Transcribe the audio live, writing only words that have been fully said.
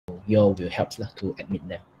you will help to admit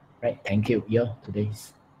them, right? Thank you.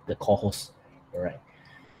 Today's the co-host. All right.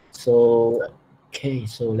 So, okay,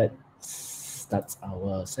 so let's start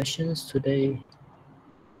our sessions today.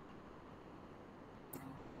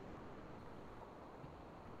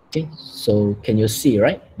 Okay, so can you see,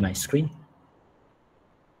 right, my screen?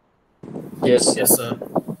 Yes, sir.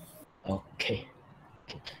 Okay.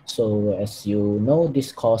 So as you know,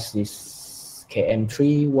 this course is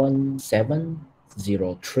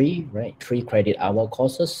KM31703, right? 3 credit hour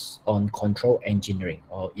courses on control engineering,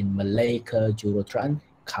 or in Malay kejuruteraan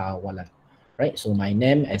kawalan, right? So my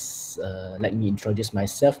name is, let me introduce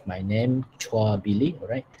myself. My name Chua Billy, all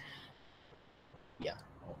right? Yeah.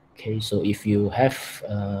 Okay. So if you have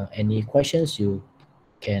any questions, you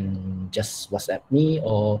can just WhatsApp me,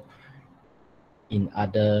 or in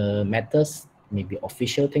other matters, maybe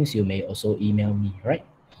official things, you may also email me, right?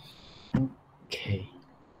 Okay.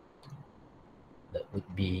 That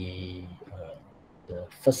would be the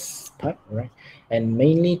first part, right? And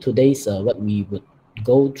mainly today's what we would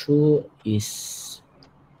go through is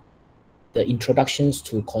the introductions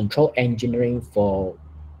to control engineering for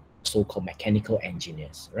so-called mechanical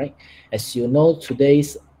engineers, right? As you know,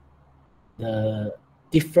 today's the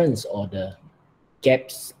difference or the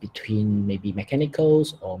gaps between maybe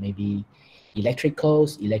mechanicals or maybe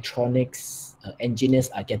electricals, electronics engineers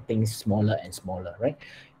are getting smaller and smaller, right?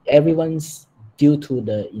 Everyone's, due to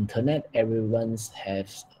the internet, everyone's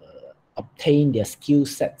has obtained their skill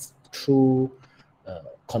sets through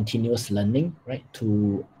continuous learning, right?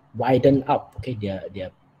 To widen up, okay,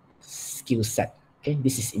 their skill set. Okay,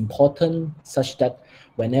 this is important such that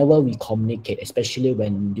whenever we communicate, especially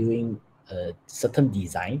when doing a certain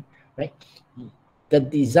design, right? The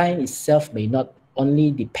design itself may not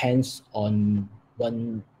only depends on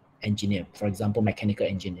one engineer, for example, mechanical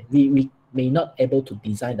engineer. We may not able to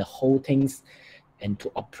design the whole things and to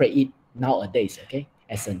operate it nowadays, okay,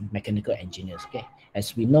 as a mechanical engineers, okay.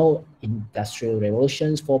 As we know, Industrial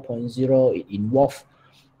Revolutions 4.0, it involved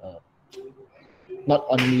not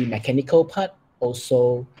only mechanical part,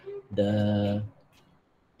 also the,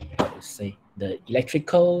 how to say, the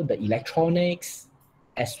electrical, the electronics,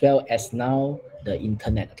 as well as now the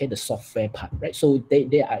internet, okay, the software part, right? So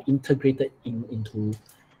they are integrated into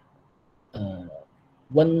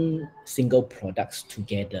one single products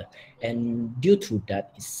together. And due to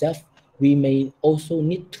that itself, we may also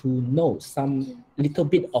need to know some little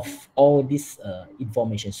bit of all this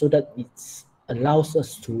information so that it allows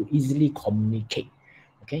us to easily communicate,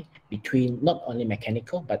 okay, between not only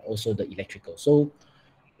mechanical but also the electrical. So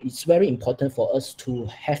it's very important for us to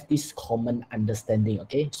have this common understanding,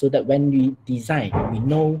 okay, so that when we design, we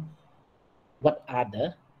know what are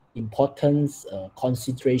the important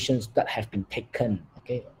considerations that have been taken,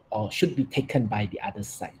 okay, or should be taken by the other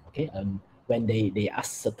side, okay. When they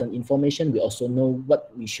ask certain information, we also know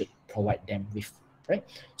what we should provide them with, right?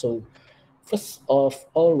 So first of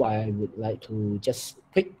all, I would like to just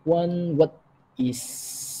pick one, what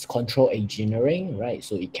is control engineering, right?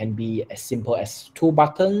 So it can be as simple as 2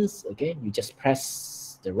 buttons, okay, you just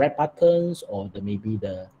press the red buttons, or the maybe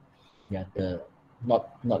the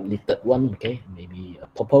not listed one, okay, maybe a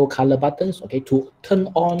purple color buttons, okay, to turn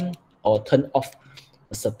on or turn off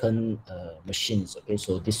a certain machines, okay.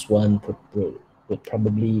 So this one would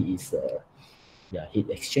probably is heat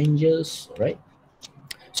exchangers, right?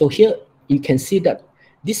 So here you can see that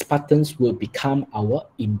these buttons will become our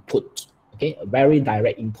input, okay, a very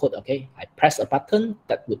direct input, okay. I press a button,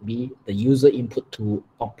 that would be the user input to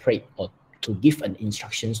operate or to give an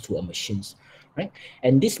instructions to a machines, right?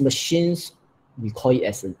 And these machines, we call it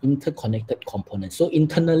as an interconnected component. So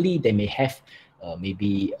internally, they may have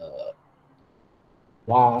maybe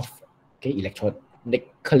valve, okay,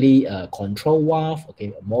 electronically control valve,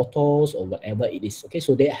 okay, motors or whatever it is, okay.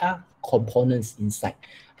 So they have components inside,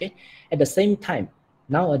 okay. At the same time,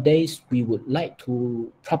 nowadays we would like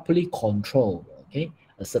to properly control, okay,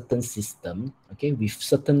 a certain system, okay, with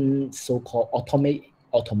certain so-called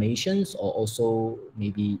automations, or also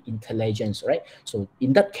maybe intelligence, right? So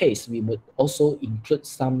in that case, we would also include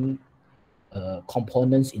some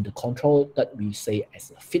components in the control that we say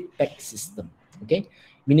as a feedback system, okay?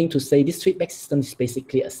 Meaning to say this feedback system is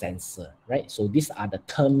basically a sensor, right? So these are the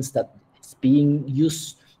terms that is being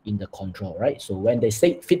used in the control, right? So when they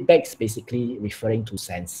say feedback, it's basically referring to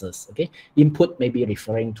sensors, okay? Input may be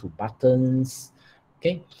referring to buttons,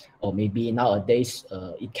 okay? Or maybe nowadays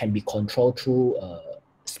it can be controlled through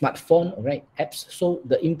smartphone, right? Apps. So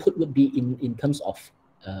the input would be in terms of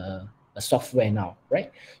a software now,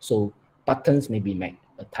 right? So buttons may be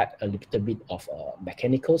a little bit of a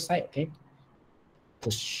mechanical side, okay?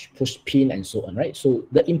 push pin, and so on, right? So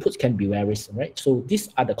the inputs can be various, right? So these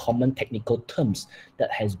are the common technical terms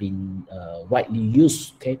that has been widely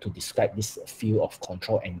used, okay, to describe this field of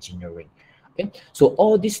control engineering. Okay, so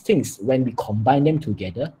all these things, when we combine them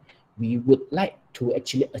together, we would like to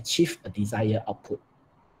actually achieve a desired output.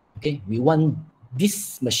 Okay, we want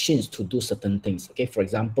these machines to do certain things. Okay, for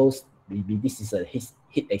example, maybe this is a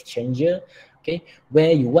heat exchanger, okay,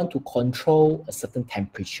 where you want to control a certain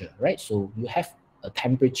temperature, right? So you have a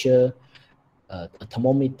temperature, a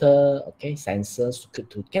thermometer, okay, sensors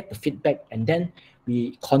to get the feedback, and then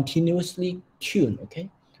we continuously tune, okay,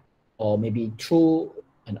 or maybe through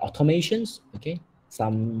an automations, okay,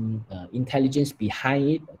 some intelligence behind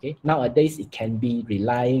it, okay. Nowadays, it can be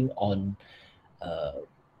relying on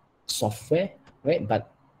software, right?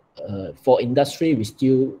 But for industry, we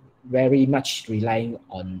still very much relying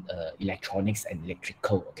on electronics and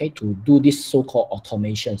electrical, okay, to do this so-called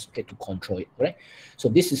automations, okay, to control it, right? So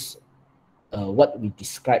this is what we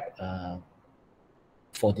describe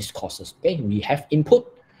for these courses, okay? We have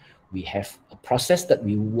input, we have a process that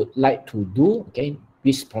we would like to do, okay?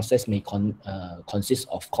 This process may consist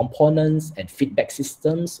of components and feedback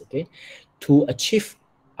systems, okay, to achieve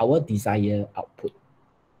our desired output.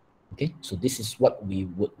 Okay, so this is what we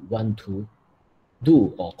would want to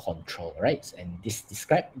do or control, right? And this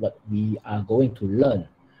describes what we are going to learn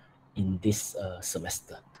in this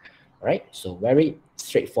semester, right? So very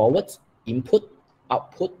straightforward: input,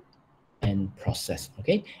 output, and process.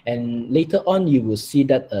 Okay, and later on you will see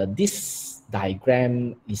that this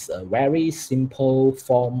diagram is a very simple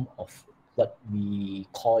form of what we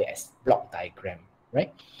call as block diagram,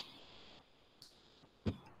 right?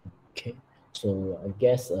 Okay, so I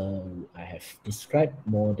guess I have described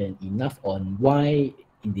more than enough on why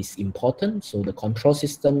it is important. So the control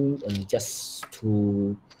system just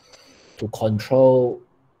to control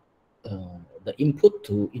the input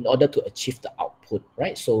in order to achieve the output,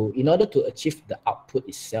 right? So in order to achieve the output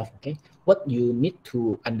itself, okay, what you need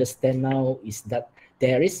to understand now is that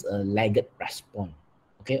there is a lagged response,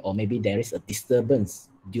 okay, or maybe there is a disturbance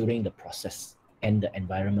during the process and the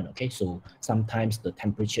environment, okay? So sometimes the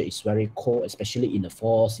temperature is very cold, especially in the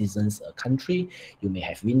four seasons country. You may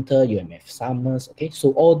have winter, you may have summers, okay?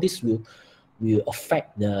 So all this will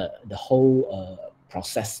affect the whole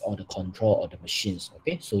process or the control of the machines,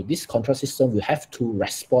 okay? So this control system will have to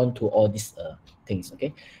respond to all these things,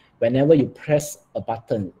 okay? Whenever you press a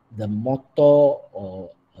button, the motor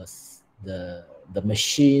or the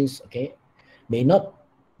machines, okay, may not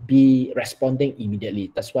be responding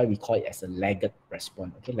immediately. That's why we call it as a lagged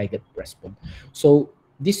response, okay, lagged response. So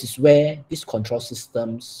this is where these control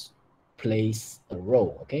systems plays a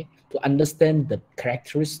role, okay, to understand the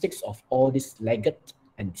characteristics of all these lagged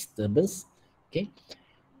and disturbance, okay,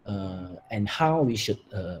 and how we should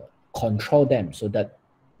control them so that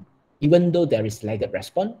even though there is lagged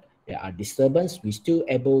response, there are disturbance, we still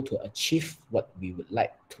able to achieve what we would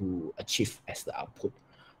like to achieve as the output.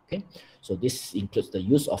 Okay, so this includes the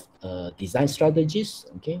use of design strategies,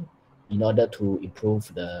 okay, in order to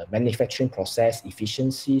improve the manufacturing process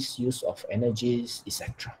efficiencies, use of energies,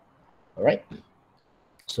 etc. All right.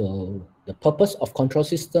 So the purpose of control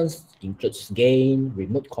systems includes gain,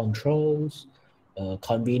 remote controls,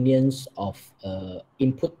 convenience of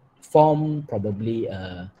input form, probably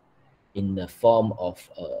in the form of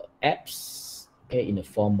apps, okay, in the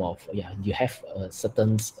form of, yeah, you have a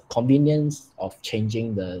certain convenience of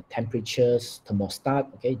changing the temperatures,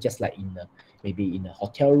 thermostat, okay, just like in the, maybe in the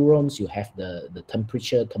hotel rooms, you have the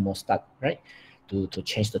temperature thermostat, right, to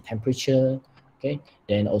change the temperature, okay.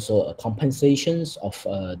 Then also compensations of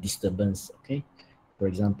disturbance, okay. For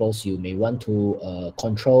example, you may want to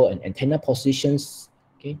control an antenna positions,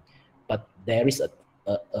 okay, but there is a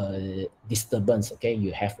disturbance, okay.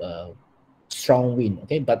 You have a strong wind,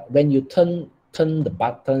 okay. But when you turn the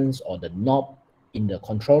buttons or the knob in the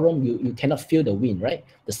control room, you cannot feel the wind, right?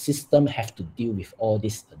 The system have to deal with all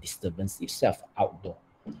this disturbance itself outdoor,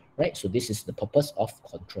 right? So this is the purpose of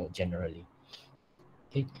control generally.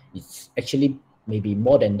 Okay, it's actually maybe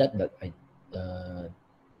more than that. That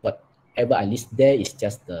whatever I list there is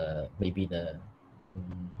just maybe the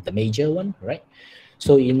major one, right?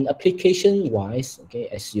 So in application wise, okay,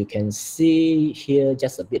 as you can see here,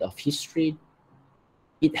 just a bit of history.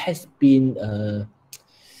 It has been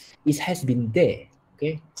there,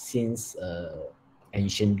 okay, since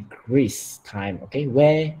ancient Greece time, okay,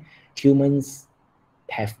 where humans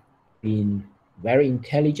have been very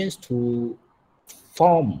intelligent to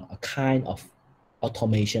form a kind of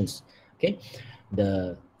automations, okay.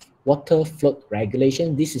 The water flow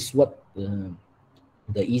regulation, this is what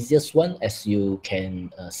the easiest one, as you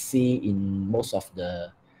can see in most of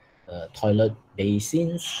the toilet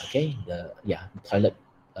basins, okay, toilet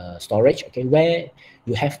storage, okay, where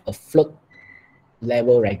you have a float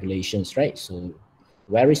level regulations, right? So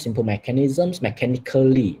very simple mechanisms,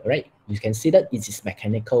 mechanically, right? You can see that it is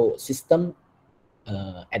mechanical system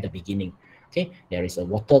at the beginning. Okay, there is a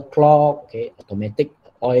water clock, okay, automatic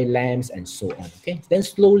oil lamps, and so on. Okay, then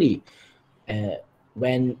slowly,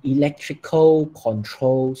 when electrical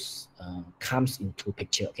controls comes into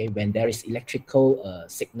picture, okay, when there is electrical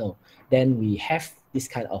signal, then we have this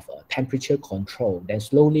kind of temperature control. Then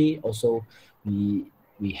slowly, also we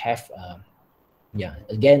have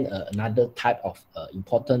again another type of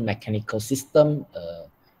important mechanical system,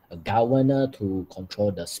 a governor to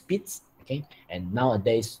control the speeds. Okay, and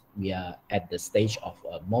nowadays we are at the stage of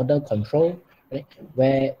modern control, right,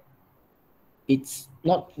 where it's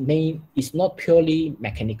not purely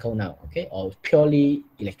mechanical now, okay, or purely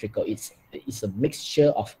electrical. It's a mixture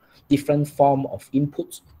of different form of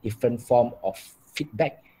inputs, different form of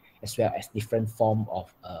feedback, as well as different form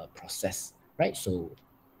of process, right? So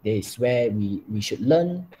this is where we should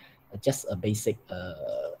learn just a basic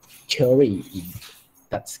theory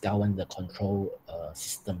that's govern the control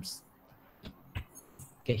systems.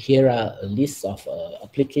 Okay, here are a list of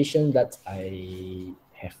applications that I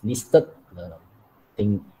have listed. I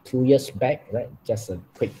think 2 years back, right? Just a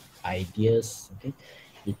quick ideas. Okay,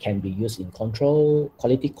 it can be used in control,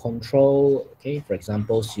 quality control. Okay, for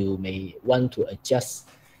example, you may want to adjust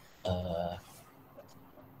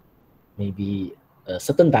maybe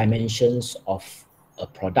certain dimensions of a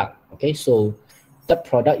product. Okay, so that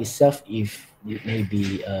product itself, if it may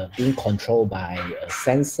be being controlled by a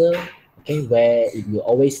sensor, okay, where it will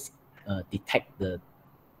always detect the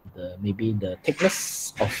maybe the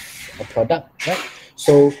thickness of a product, right?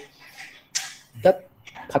 So that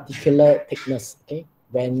particular thickness, okay,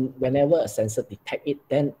 whenever a sensor detect it,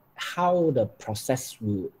 then how the process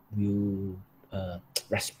will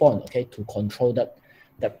respond, okay, to control that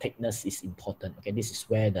thickness is important. Okay, this is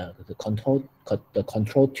where the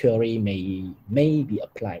control theory may be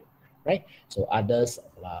applied, right? So others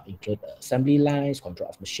include assembly lines, control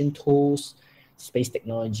of machine tools, space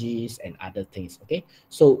technologies, and other things. Okay,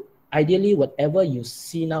 so ideally, whatever you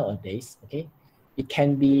see nowadays, okay, it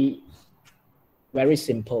can be very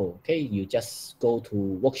simple. Okay, you just go to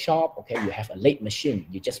workshop. Okay, you have a lathe machine.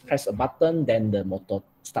 You just press a button, then the motor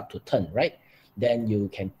start to turn, right? Then you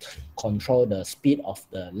can control the speed of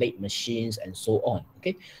the lathe machines and so on.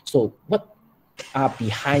 Okay, so what are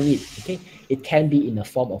behind it? Okay, it can be in the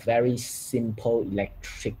form of very simple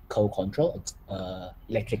electrical control,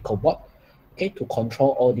 electrical board. Okay, to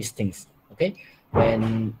control all these things. Okay,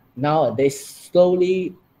 when nowadays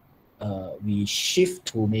slowly we shift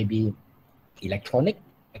to maybe electronic,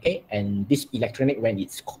 okay, and this electronic, when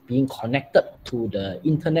it's being connected to the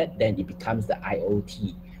internet, then it becomes the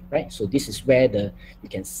IoT, right? So this is where you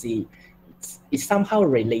can see it's somehow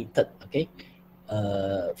related, okay,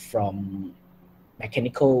 from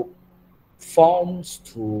mechanical forms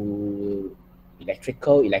to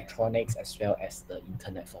electrical, electronics, as well as the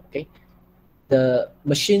internet form. Okay, the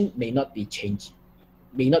machine may not change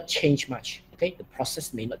much. Okay, the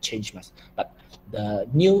process may not change much, but the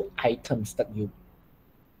new items that you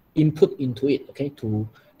input into it, okay, to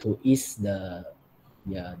ease the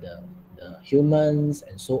humans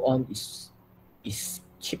and so on is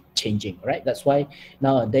keep changing, right? That's why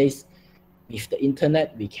nowadays with the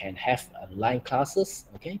internet we can have online classes.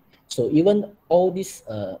 Okay, so even all this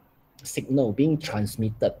signal being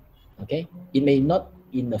transmitted, okay, it may not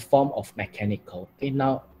in the form of mechanical. Okay,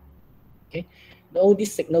 now, okay, all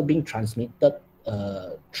this signal being transmitted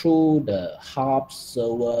through the hubs,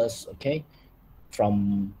 servers, okay,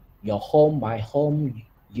 from your home, my home,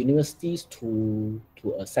 universities to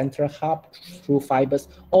a central hub through fibers.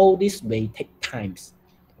 All this may take times,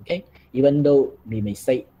 okay, even though we may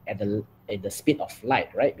say at the speed of light,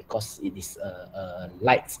 right, because it is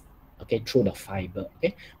light, okay, through the fiber.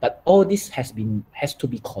 Okay, but all this has to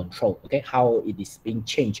be controlled. Okay, how it is being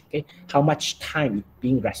changed. Okay, how much time it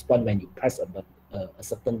being respond when you press a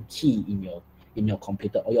certain key in your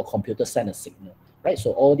computer, or your computer send a signal, right?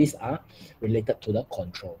 So all these are related to the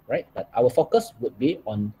control, right? But our focus would be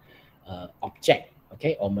on object,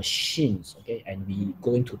 okay, or machines, okay, and we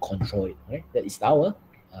going to control it, right? That is our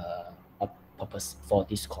purpose for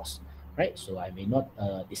this course, right? So I may not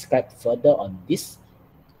describe further on this.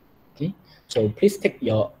 Okay, so please take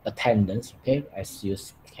your attendance. Okay, as you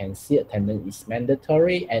can see, attendance is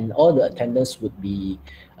mandatory, and all the attendance would be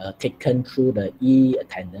taken through the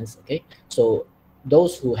e-attendance. Okay, so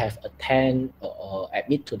those who have attend or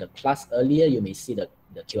admit to the class earlier, you may see the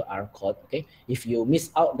QR code. Okay, if you miss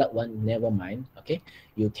out that one, never mind. Okay,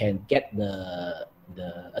 you can get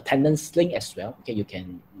the attendance link as well. Okay, you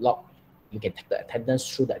can take the attendance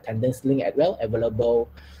through the attendance link as well, available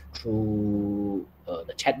through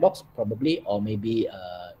the chat box probably, or maybe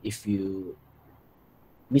if you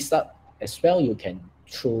miss out as well, you can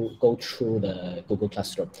go through the Google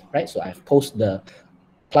Classroom, right? So I've posted the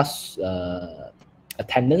class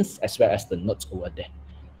attendance as well as the notes over there,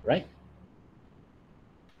 right?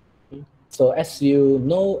 So as you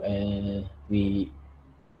know, we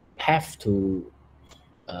have to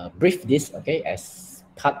brief this, okay, as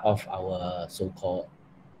part of our so-called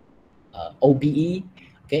OBE,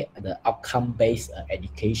 okay, the outcome-based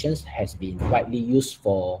education has been widely used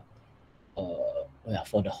for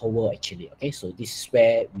the whole world actually. Okay, so this is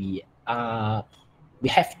where we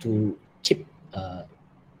have to keep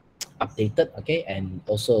updated, okay, and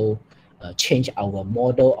also change our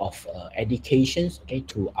model of education, okay,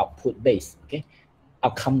 to output-based, okay,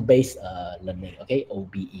 outcome-based learning, okay,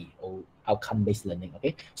 OBE, or outcome-based learning,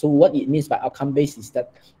 okay. So what it means by outcome-based is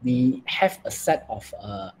that we have a set of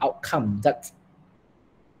outcome that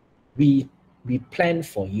we plan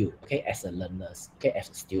for you, okay, as a learners, okay, as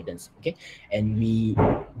a students, okay, and we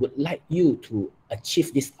would like you to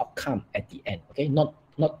achieve this outcome at the end, okay, not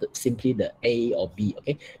simply the A or B,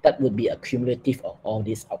 okay, that would be a cumulative of all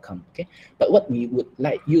these outcomes, okay, but what we would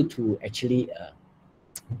like you to actually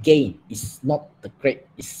gain is not the grade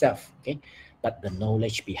itself, okay, but the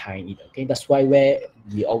knowledge behind it, okay. That's why where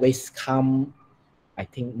we always come, I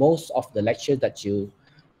think most of the lectures that you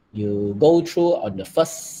go through on the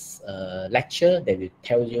first lecture, they will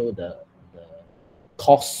tell you the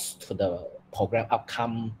cost for the program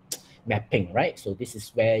outcome mapping, right? So this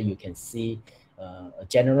is where you can see a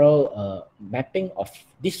general mapping of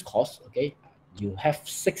this course, okay. You have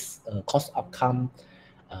 6 course outcome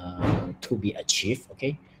to be achieved,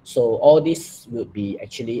 okay. So all this will be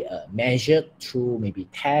actually measured through maybe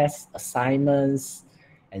tests, assignments,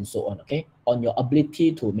 and so on, okay, on your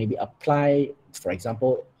ability to maybe apply, for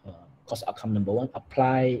example, course outcome number 1,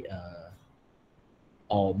 apply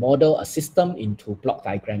or model a system into block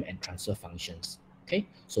diagram and transfer functions, okay.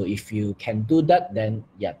 So if you can do that, then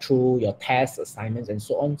yeah, through your tests, assignments, and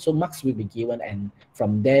so on, so marks will be given, and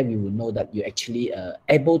from there we will know that you actually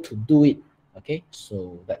able to do it, okay.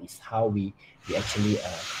 So that is how we actually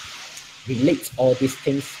relate all these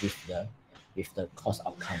things with the course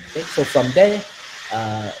outcome, okay. So from there,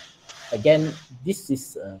 again, this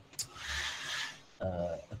is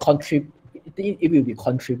it will be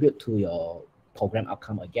contribute to your program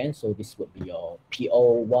outcome again. So this would be your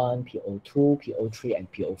PO1, PO2, PO3,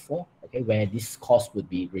 and PO4, okay, where this course would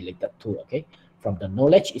be related to, okay, from the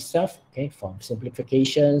knowledge itself, okay, from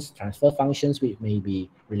simplifications, transfer functions, which may be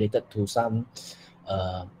related to some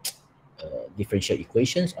differential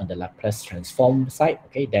equations on the Laplace transform side,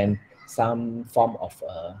 okay, then some form of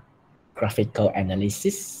graphical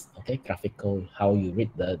analysis, okay, graphical, how you read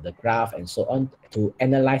the graph and so on to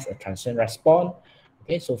analyze a transient response,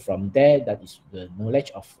 okay. So from there, that is the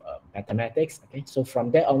knowledge of mathematics, okay. So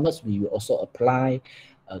from there onwards, we will also apply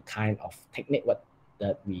a kind of technique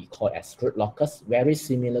that we call as root locus, very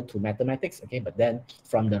similar to mathematics, okay, but then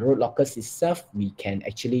from the root locus itself, we can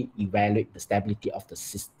actually evaluate the stability of the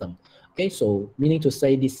system, okay. So meaning to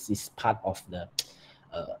say, this is part of the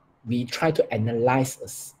we try to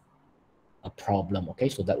analyze a problem, okay.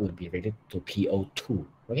 So that would be related to PO2,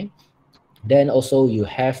 okay. Then also you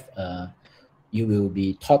have you will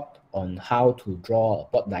be taught on how to draw a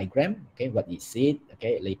block diagram, okay, what is it,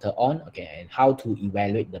 okay, later on, okay, and how to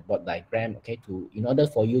evaluate the block diagram, okay, in order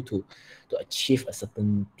for you to achieve a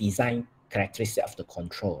certain design characteristic of the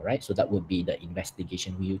control, right. So that would be the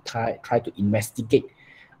investigation. We try to investigate,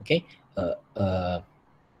 okay, a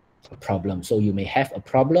problem. So you may have a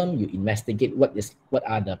problem, you investigate what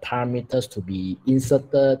are the parameters to be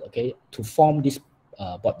inserted, okay, to form this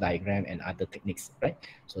block diagram and other techniques, right.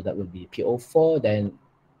 So that would be PO4. Then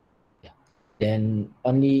yeah, then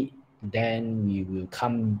we will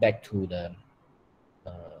come back to the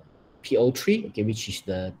PO3, okay, which is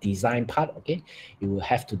the design part, okay. You will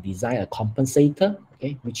have to design a compensator,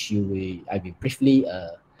 okay, which I will briefly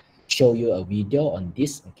show you a video on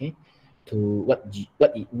this, okay, to what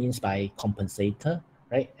it means by compensator,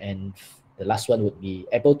 right. And the last one would be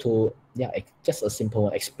able to, yeah, just a simple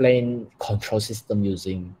one, explain control system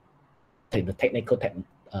using the technical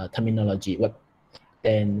terminology.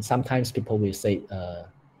 Then sometimes people will say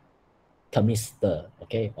thermistor,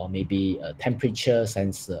 okay, or maybe a temperature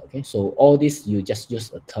sensor, okay. So all this, you just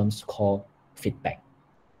use a terms called feedback,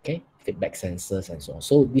 okay, feedback sensors and so on.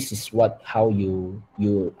 So this is how you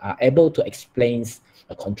are able to explain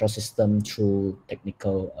a control system through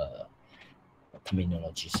technical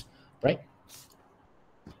terminologies, right.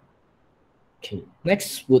 Okay,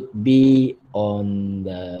 next would be on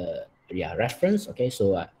the reference. Okay,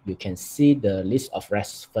 so you can see the list of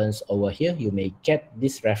reference over here. You may get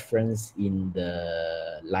this reference in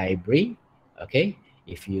the library. Okay,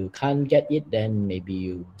 if you can't get it, then maybe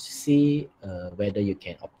you see whether you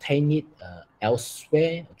can obtain it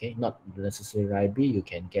elsewhere. Okay, not necessarily library. You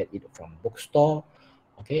can get it from bookstore,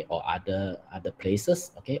 okay, or other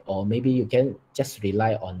places, okay, or maybe you can just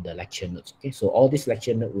rely on the lecture notes. Okay, so all these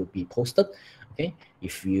lecture notes will be posted. Okay,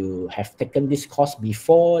 if you have taken this course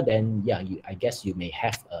before, then yeah, I guess you may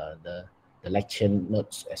have the lecture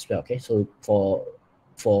notes as well. Okay, so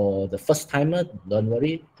for the first timer, don't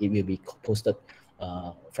worry, it will be posted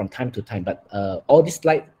from time to time. But all these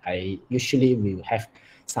slides, I usually will have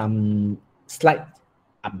some slide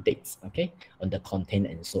updates, okay, on the content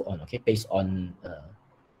and so on. Okay, based on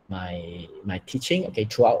my teaching. Okay,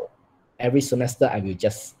 throughout every semester, I will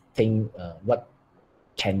just think what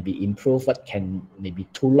can be improved, what can maybe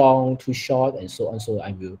too long, too short, and so on. So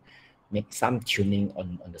I will make some tuning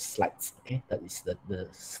on the slides. Okay, that is the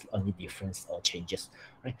only difference or changes.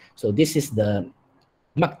 Right. So this is the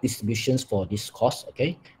mark distributions for this course.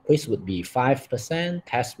 Okay, quiz would be 5%,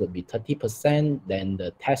 test would be 30%. Then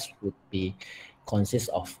the test would be consist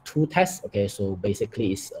of 2 tests. Okay, so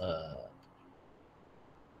basically it's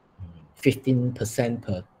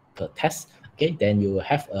 15% per test. Okay, then you will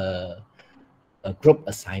have a group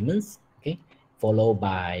assignments, okay, followed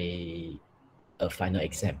by a final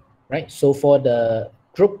exam, right? So for the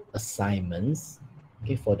group assignments,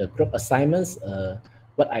 okay,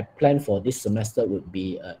 what I plan for this semester would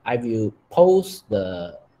be I will post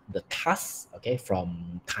the tasks, okay,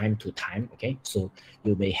 from time to time. Okay, so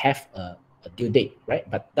you may have a due date, right?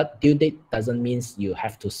 But that due date doesn't mean you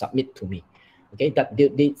have to submit to me. Okay, that due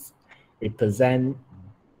dates represent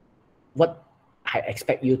what I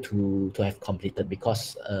expect you to have completed,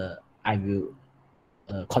 because I will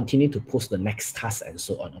continue to post the next task and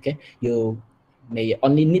so on. Okay, you may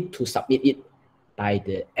only need to submit it by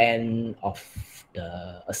the end of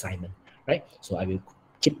the assignment, right? So I will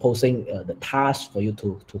keep posting the task for you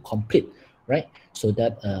to complete, right? So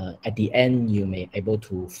that at the end you may able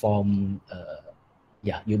to form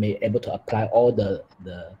you may able to apply all the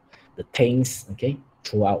things, okay,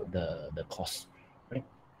 throughout the course, right?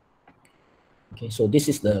 Okay, so this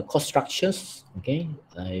is the course structures. Okay,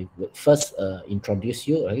 I would first introduce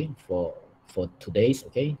you, okay, for today's.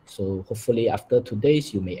 Okay, so hopefully after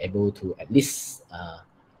today's you may able to at least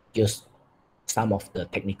use some of the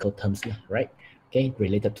technical terms, right? Okay,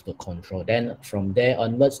 related to the control. Then from there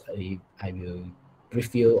onwards, I will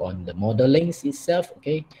brief you on the modelings itself.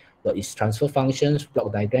 Okay, what is transfer functions,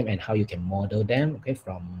 block diagram, and how you can model them. Okay,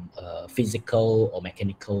 from physical or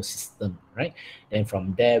mechanical system, right? Then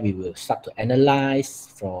from there we will start to analyze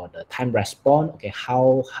for the time response. Okay,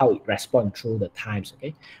 how it respond through the times.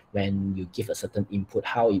 Okay, when you give a certain input,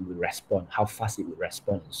 how it will respond, how fast it will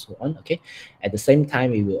respond, and so on. Okay, at the same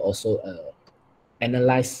time we will also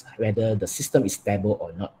analyze whether the system is stable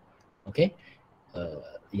or not. Okay,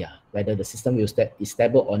 whether the system is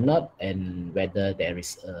stable or not, and whether there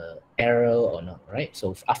is error or not, right?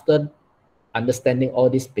 So after understanding all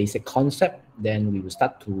this basic concept, then we will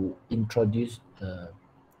start to introduce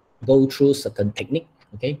go through certain technique.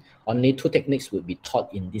 Okay, only 2 techniques will be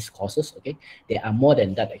taught in these courses. Okay, there are more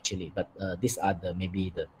than that actually, but these are the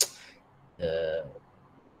maybe the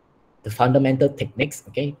fundamental techniques,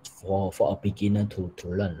 okay, for a beginner to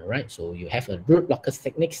learn, right? So you have a root locus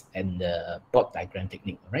techniques and the block diagram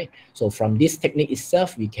technique, right? So from this technique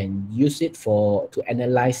itself, we can use it to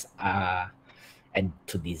analyze and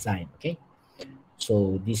to design. Okay,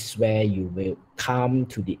 so this is where you will come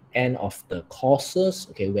to the end of the courses,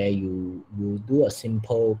 okay, where you do a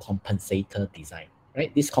simple compensator design,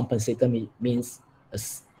 right? This compensator means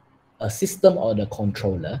a system or the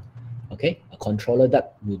controller, okay, a controller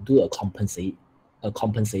that will do a compensation.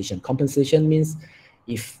 Compensation means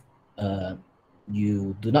if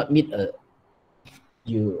you do not meet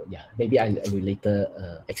maybe I will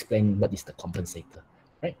later explain what is the compensator,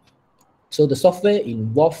 right? So the software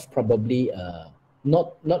involved probably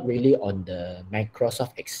not really on the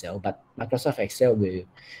Microsoft Excel, but Microsoft Excel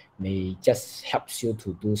may just helps you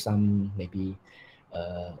to do some maybe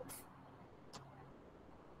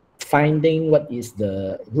finding what is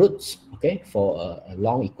the roots, okay, for a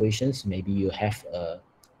long equations. Maybe you have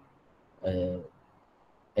an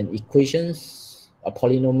equations, a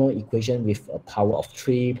polynomial equation with a power of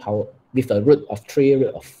 3, with a root of 3,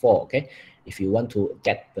 root of 4. Okay, if you want to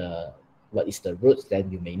get what is the roots, then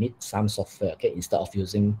you may need some software, okay, instead of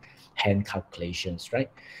using hand calculations, right?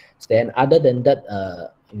 So then other than that,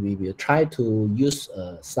 we will try to use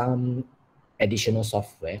some additional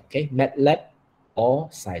software. Okay, MATLAB or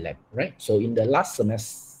Scilab, right? So in the last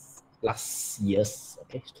semester, last year's,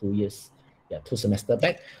 okay, 2 years, yeah, 2 semesters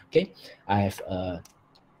back, okay, I have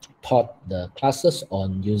taught the classes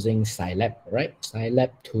on using Scilab, right?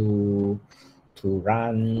 Scilab to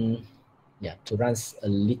run, yeah, to run a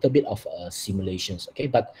little bit of simulations, okay?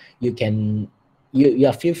 But you can, you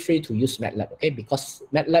are feel free to use MATLAB, okay? Because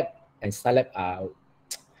MATLAB and Scilab are,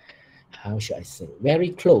 how should I say, very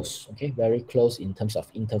close, okay? Very close in terms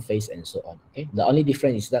of interface and so on, okay? The only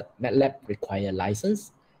difference is that MATLAB require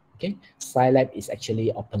license, okay? Scilab is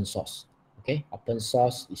actually open source, okay? Open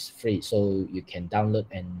source is free, so you can download,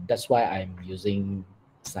 and that's why I'm using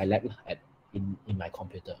Scilab in my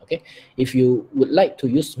computer, okay? If you would like to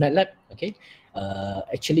use MATLAB, okay,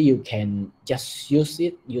 actually you can just use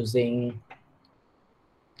it using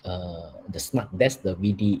the smart, that's the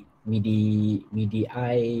VDI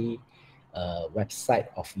website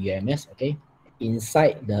of UMS, okay?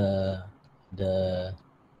 Inside the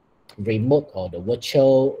remote or the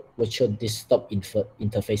virtual desktop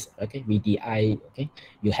interface, okay, VDI, okay,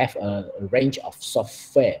 you have a range of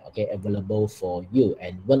software, okay, available for you,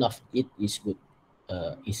 and one of it is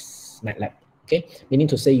MATLAB, okay, meaning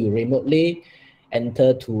to say you remotely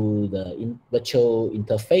enter to the virtual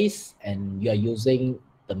interface and you are using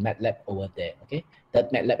the MATLAB over there, okay.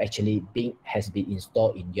 That MATLAB actually has been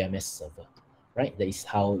installed in UMS server, right? That is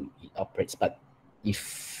how it operates. But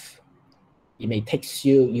if it may take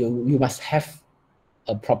you must have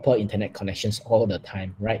a proper internet connections all the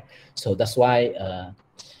time, right? So that's why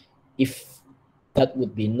if that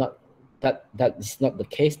would be not that is not the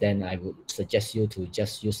case, then I would suggest you to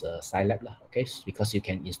just use a Scilab, okay? Because you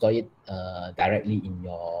can install it directly in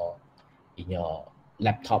your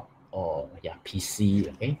laptop or PC,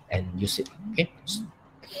 okay, and use it, okay.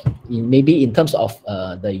 Maybe in terms of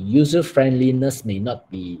the user friendliness may not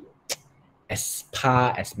be as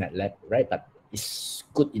par as MATLAB, right? But it's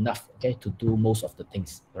good enough, okay, to do most of the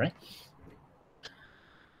things, right?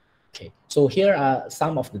 Okay, so here are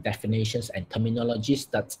some of the definitions and terminologies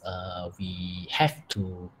that we have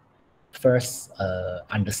to first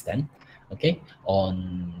understand, okay,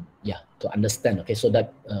 to understand, okay, so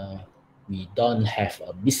that we don't have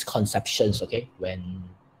misconceptions, okay, when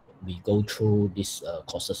we go through these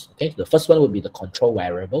courses, okay. The first one would be the control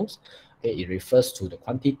variables, okay. It refers to the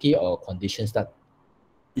quantity or conditions that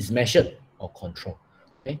is measured or controlled,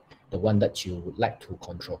 okay, the one that you would like to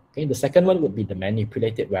control, okay. The second one would be the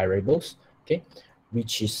manipulated variables, okay,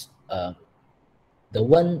 which is the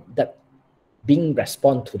one that being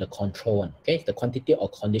respond to the control one, okay, the quantity or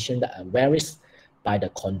condition that varies by the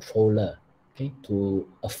controller, okay, to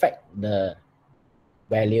affect the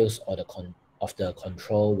values or of the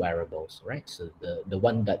control variables, right? So the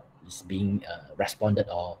one that is being responded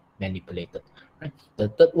or manipulated, right? The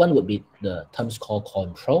third one would be the terms called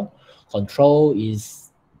control. Control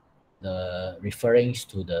is the referring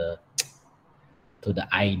to the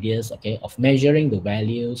ideas, okay, of measuring the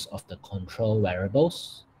values of the control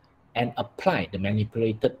variables and apply the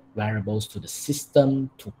manipulated variables to the system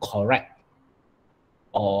to correct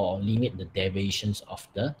or limit the deviations of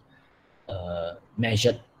the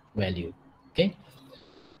measured value, okay.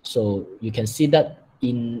 So you can see that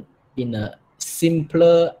in a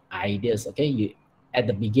simpler ideas, okay. At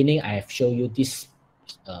the beginning I have shown you this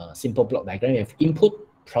simple block diagram. You have input,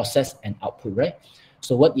 process, and output, right?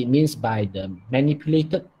 So what it means by the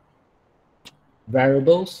manipulated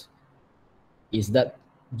variables is that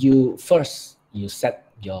you set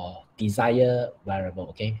your desired variable,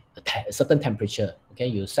 okay, a certain temperature, okay.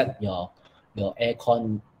 You set your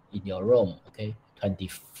aircon in your room, okay,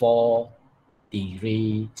 24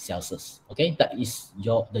 degrees Celsius, okay. That is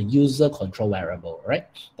the user control variable, right?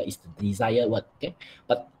 That is the desired one, okay.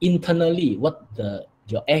 But internally, what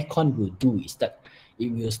your aircon will do is that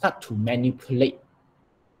it will start to manipulate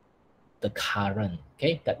the current,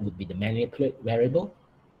 okay. That would be the manipulate variable,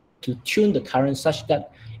 to tune the current such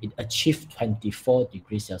that it achieves 24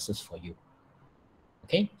 degrees Celsius for you,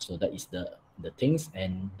 okay. So that is the things,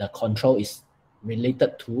 and the control is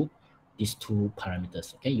related to these two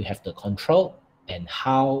parameters, okay. You have the control and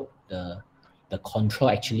how the control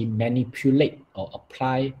actually manipulate or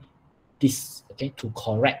apply this, okay, to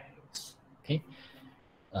correct, okay,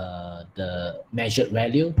 the measured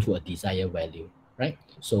value to a desired value, right?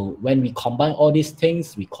 So when we combine all these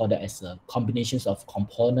things, we call that as a combinations of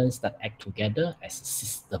components that act together as a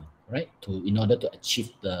system, right? In order to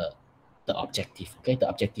achieve the objective, okay? The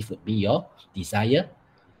objective would be your desired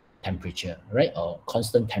temperature, right? Or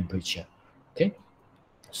constant temperature, okay?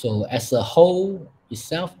 So as a whole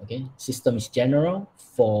itself, okay, system is general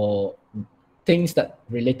for things that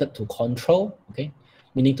related to control, okay?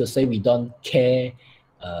 Meaning to say we don't care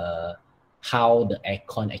how the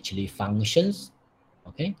aircon actually functions,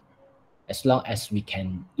 okay? As long as we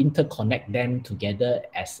can interconnect them together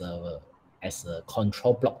as a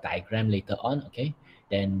control block diagram later on, okay,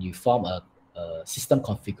 then you form a system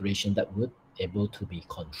configuration that would able to be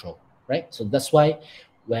controlled, right? So that's why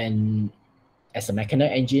when, as a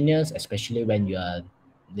mechanical engineers, especially when you are,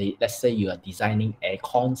 let's say you are designing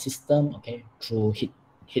aircon system, okay, through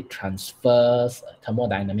heat transfers,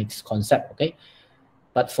 thermodynamics concept, okay.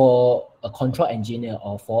 But for a control engineer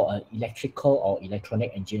or for an electrical or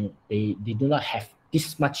electronic engineer, they do not have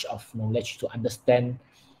this much of knowledge to understand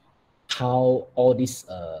how all these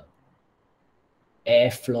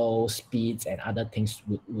airflow speeds and other things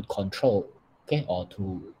would control, okay, or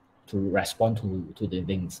to respond to the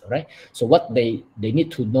things, right? So what they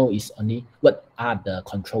need to know is only what are the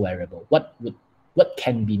control variable, what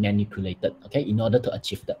can be manipulated, okay, in order to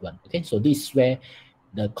achieve that one, okay. So this is where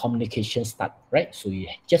the communication start, right? So you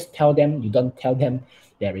just tell them, you don't tell them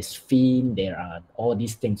there is fin, there are all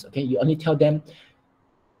these things, okay. You only tell them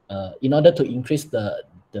in order to increase the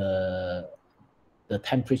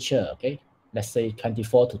temperature, okay, let's say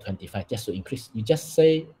 24 to 25, just to increase, you just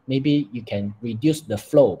say maybe you can reduce the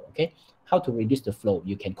flow, okay. How to reduce the flow?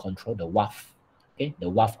 You can control the waft, okay, the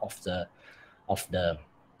waft of the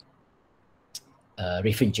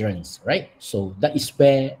refrigerants, right? So that is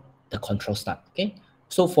where the control starts, okay.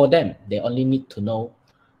 So for them, they only need to know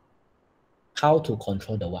how to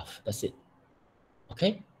control the waft, that's it,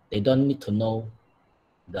 okay. They don't need to know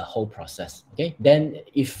the whole process, okay. Then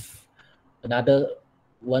if another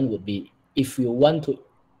one would be, if you want to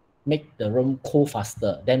make the room cool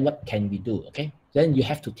faster, then what can we do, okay. Then you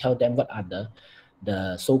have to tell them what are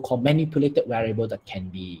the so-called manipulated variable that can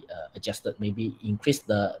be adjusted. Maybe increase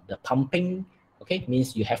the pumping, okay,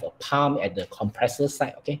 means you have a pump at the compressor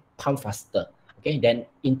side, okay, pump faster, okay. Then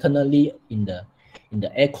internally in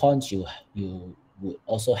the air cons, you would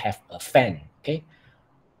also have a fan, okay,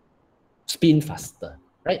 spin faster,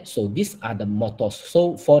 right? So these are the motors.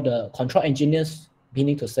 So for the control engineers,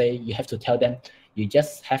 meaning to say, you have to tell them, you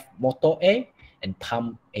just have motor A and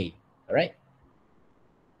pump A, all right?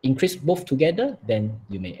 Increase both together, then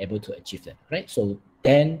you may able to achieve that, right? So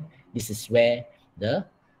then this is where the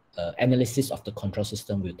analysis of the control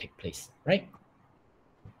system will take place, right?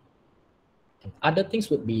 Other things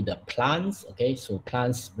would be the plants, okay? So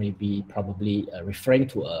plants may be probably referring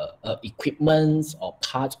to equipments or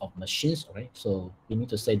parts of machines, right? So we need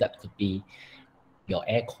to say that could be your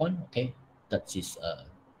aircon, okay? That is,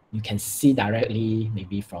 you can see directly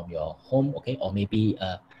maybe from your home, okay? Or maybe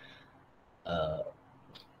a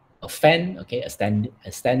fan, okay? A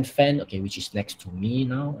stand fan, okay? Which is next to me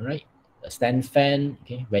now, right? A stand fan,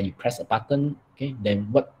 okay? When you press a button, okay?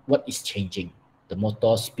 Then what is changing? The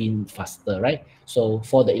motor spin faster, right? So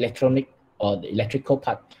for the electronic or the electrical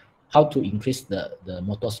part, how to increase the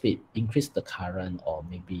motor speed, increase the current, or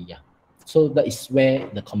maybe, yeah. So that is where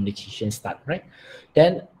the communication start, right?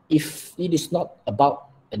 Then if it is not about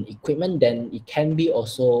an equipment, then it can be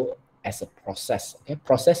also as a process, okay?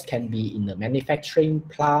 Process can be in the manufacturing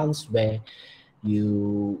plants where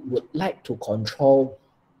you would like to control,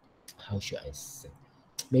 how should I say,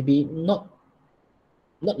 maybe not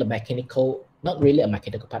the mechanical, not really a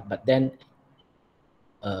mechanical part, but then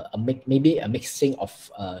maybe a mixing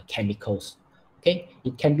of chemicals, okay.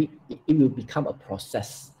 It can be, it will become a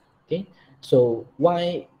process, okay. So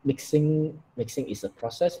why mixing is a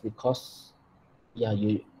process? Because, yeah,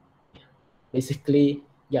 you basically,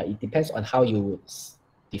 yeah, it depends on how you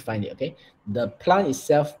define it, okay. The plant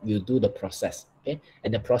itself will do the process, okay,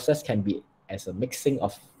 and the process can be as a mixing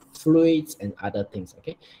of fluids and other things,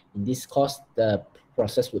 okay. In this course, the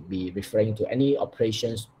process would be referring to any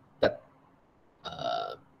operations that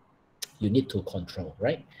you need to control,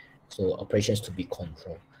 right? So operations to be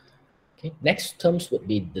controlled. Okay. Next terms would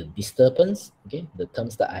be the disturbance. Okay, the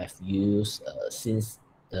terms that I have used since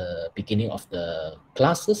the beginning of the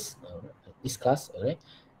classes, this class, alright,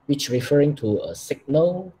 which referring to a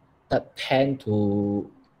signal that tend to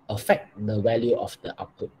affect the value of the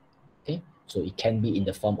output. Okay, so it can be in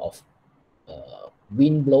the form of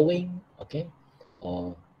wind blowing, okay,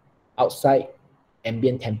 or outside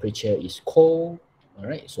ambient temperature is cold, all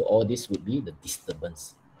right. So all this would be the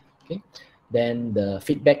disturbance, okay. Then the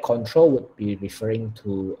feedback control would be referring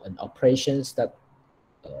to an operations that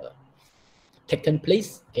taken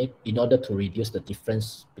place, okay, in order to reduce the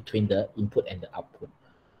difference between the input and the output,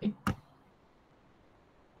 okay.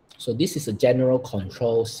 So this is a general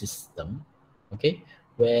control system, okay,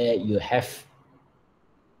 where you have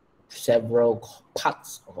several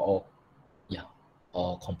parts or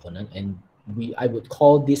component, and I would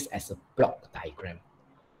call this as a block diagram,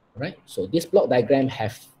 right? So this block diagram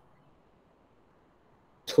have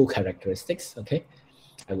two characteristics, okay?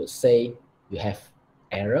 I would say you have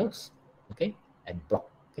arrows, okay, and block,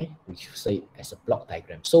 okay, which you say as a block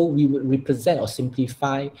diagram. So we would represent or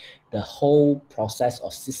simplify the whole process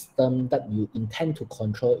or system that you intend to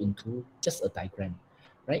control into just a diagram,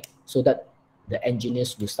 right? So that the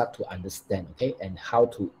engineers will start to understand, okay, and how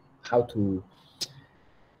to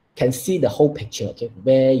can see the whole picture, okay,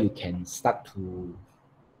 where you can start to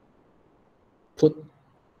put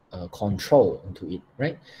control into it,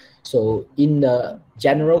 right? So in the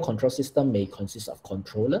general control system may consist of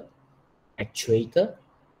controller, actuator,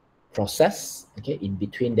 process, okay, in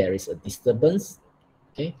between there is a disturbance,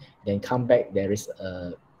 okay, then come back there is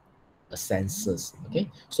a sensors,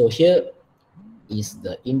 okay. So here is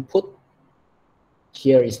the input,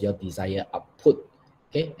 here is your desired output,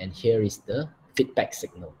 okay, and here is the feedback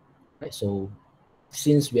signal, right? So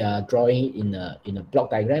since we are drawing in a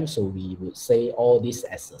block diagram, so we would say all this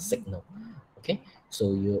as a signal, okay.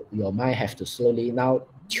 So your mind have to slowly now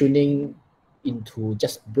tuning into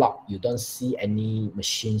just block. You don't see any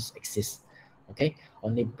machines exist, okay,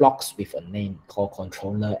 only blocks with a name called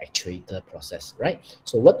controller, actuator, process, right?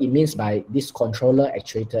 So what it means by this controller,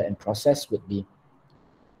 actuator, and process would be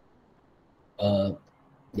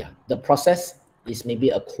yeah, the process is maybe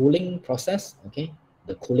a cooling process, okay,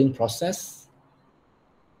 the cooling process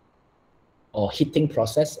or heating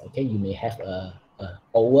process, okay, you may have a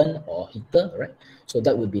oven or heater, right? So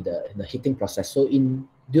that would be the heating process. So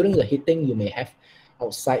during the heating, you may have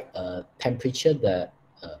outside temperature that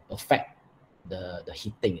affect the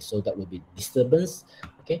heating. So that would be disturbance,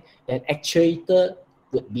 okay. Then actuator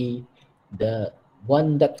would be the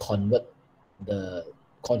one that convert the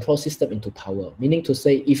control system into power. Meaning to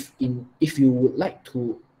say, if you would like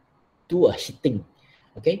to do a heating,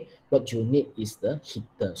 okay, what you need is the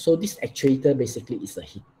heater. So this actuator basically is a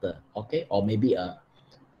heater, okay, or maybe a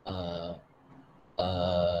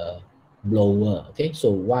blower, okay.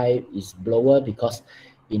 So why is blower? Because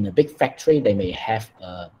in a big factory they may have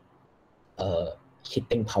a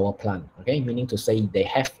heating power plant, okay, meaning to say they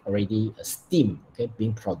have already a steam, okay,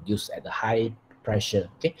 being produced at a high pressure,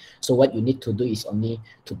 okay. So what you need to do is only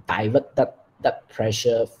to divert that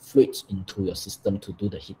pressure fluids into your system to do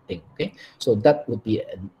the heating, okay. So that would be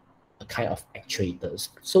a kind of actuators.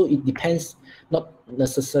 So it depends, not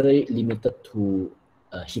necessarily limited to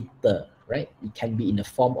a heater, right? It can be in the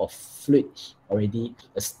form of fluid already,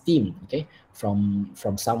 a steam, okay, from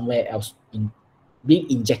somewhere else being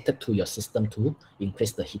injected to your system to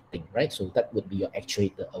increase the heating, right? So that would be your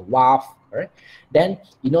actuator, a valve, right? Then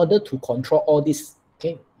in order to control all this,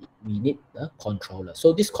 okay, we need a controller.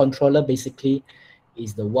 So this controller basically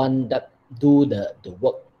is the one that do the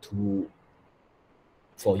work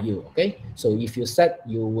for you, okay? So if you said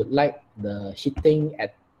you would like the heating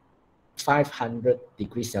at 500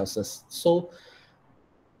 degrees Celsius, so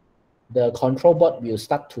the control board will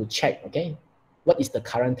start to check, okay, what is the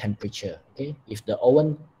current temperature, okay? If the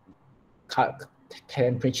oven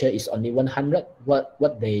temperature is only 100,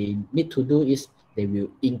 what they need to do is they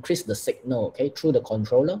will increase the signal, okay, through the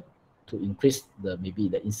controller to increase maybe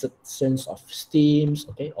the insertions of steams,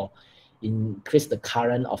 okay, or increase the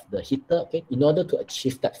current of the heater, okay, in order to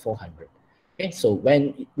achieve that 400. Okay, so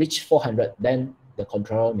when it reach 400, then the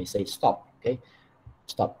controller may say stop, okay,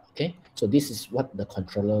 stop, okay. So this is what the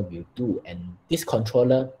controller will do, and this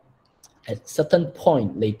controller at certain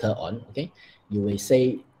point later on, okay, you will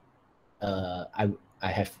say, I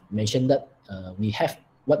have mentioned that we have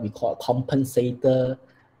what we call a compensator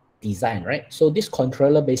design, right? So this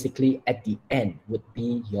controller basically at the end would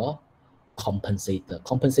be your compensator.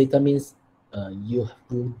 Compensator means you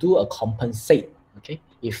will do a compensate, okay?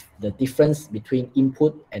 If the difference between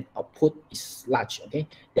input and output is large, okay,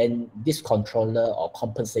 then this controller or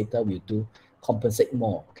compensator will do compensate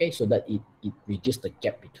more, okay, so that it reduce the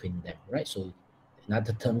gap between them, right? So in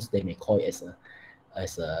other terms, they may call it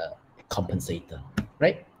as a compensator,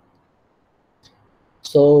 right?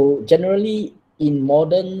 So generally in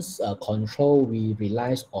modern control, we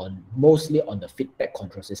rely on mostly on the feedback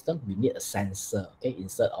control system. We need a sensor, okay,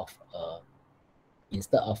 instead of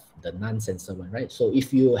the non-sensor one, right? So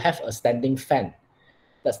if you have a standing fan,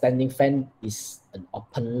 that standing fan is an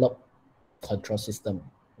open loop control system.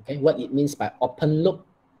 Okay, what it means by open loop,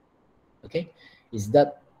 okay, is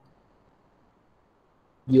that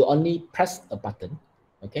you only press a button,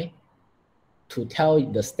 okay, to tell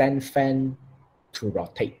the stand fan to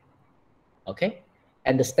rotate, okay,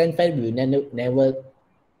 and the stand fan will never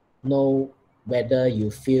know whether you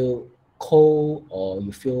feel cold or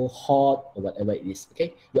you feel hot or whatever it is,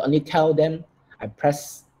 okay. You only tell them, I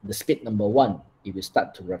press the speed number 1, it will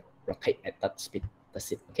start to rotate at that speed. That's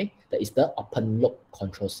it, okay. That is the open loop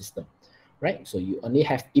control system, right? So you only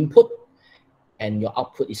have input and your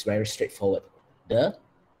output is very straightforward. The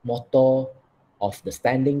motor of the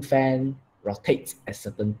standing fan rotates at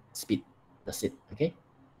certain speed. That's it. Okay.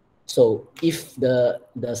 So if the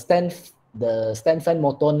stand fan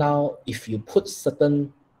motor now, if you put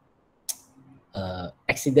certain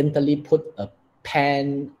accidentally put a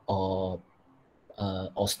pan or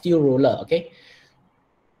steel roller, okay,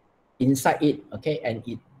 inside it, okay, and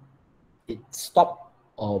it stop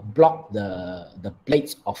or block the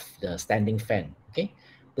blades of the standing fan, okay,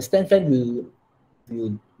 the stand fan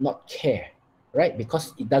will not care, right?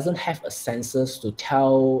 Because it doesn't have a sensors to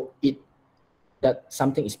tell it that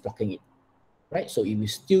something is blocking it, right? So it will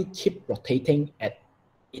still keep rotating at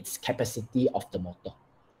its capacity of the motor,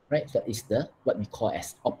 right? That is the what we call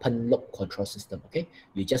as open loop control system, okay?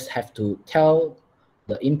 You just have to tell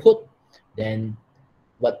the input, then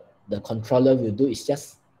what the controller will do is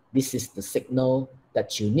just, this is the signal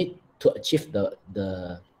that you need to achieve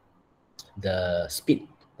the speed.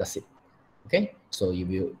 That's it. Okay, so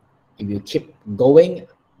you will keep going.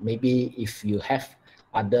 Maybe if you have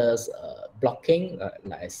others blocking,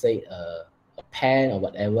 like I say, a pan or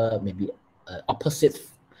whatever, maybe opposite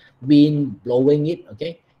wind blowing it,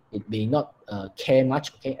 okay, it may not care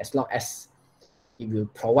much, okay, as long as it will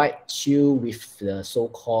provide you with the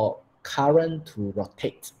so-called current to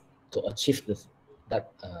rotate to achieve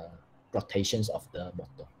that rotations of the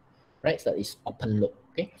motor, right? So that is open loop,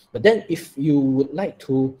 okay. But then if you would like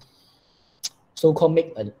to so-called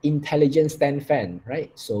make an intelligent stand fan,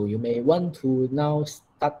 right? So you may want to now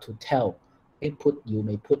start to tell, okay, you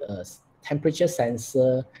may put a temperature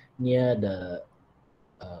sensor near the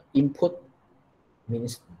input,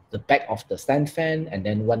 means the back of the stand fan, and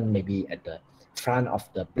then one maybe at the front of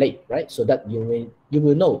the blade, right? So that you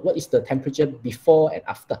will know what is the temperature before and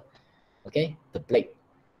after, okay, the blade.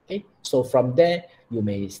 Okay, so from there you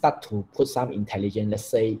may start to put some intelligence. Let's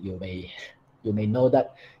say you may know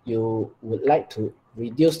that you would like to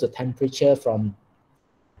reduce the temperature from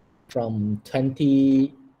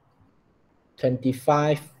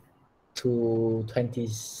 25 to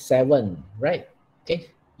 27, right? Okay,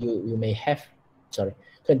 you may have, sorry,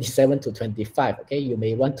 27 to 25, okay, you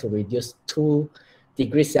may want to reduce 2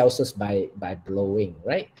 degrees Celsius by blowing,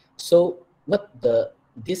 right? So what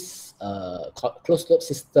this closed loop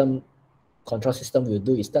system control system will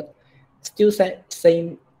do is that still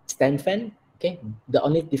same stand fan, okay, the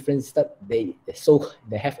only difference is that they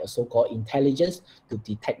have a so-called intelligence to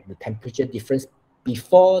detect the temperature difference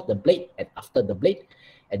before the blade and after the blade,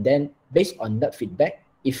 and then based on that feedback,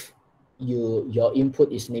 if your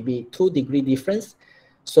input is maybe 2-degree difference,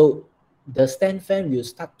 so the stand fan will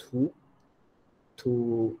start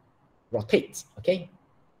to rotate, okay.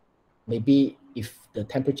 Maybe if the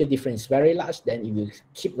temperature difference is very large, then it will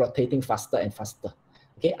keep rotating faster and faster,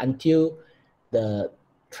 okay, until the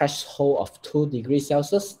threshold of 2 degrees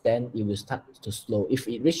Celsius, then it will start to slow. If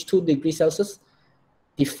it reaches 2 degrees Celsius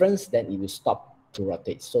difference, then it will stop to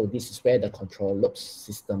rotate. So this is where the control loop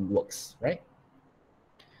system works, right?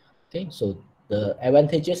 Okay, so the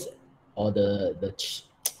advantages or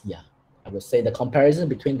yeah, I would say the comparison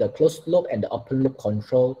between the closed loop and the open loop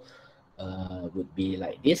control would be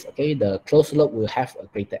like this. Okay, the closed loop will have a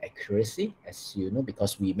greater accuracy, as you know,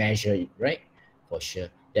 because we measure it, right? For sure.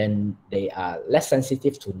 Then they are less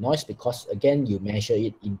sensitive to noise because again you measure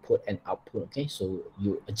it input and output. Okay, so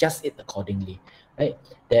you adjust it accordingly, right?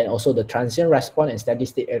 Then also the transient response and steady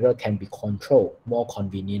state error can be controlled more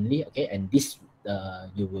conveniently. Okay, and this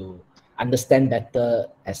you will understand better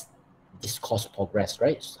as this course progress,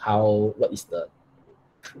 right? What is the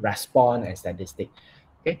response and steady state.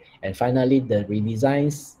 Okay, and finally the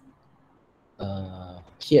redesigns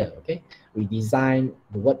here, okay, the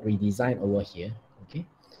word redesign over here, okay,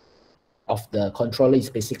 of the controller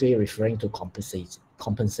is basically referring to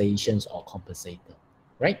compensations or compensator,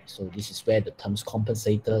 right? So this is where the terms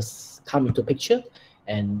compensators come into picture,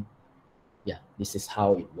 and yeah, this is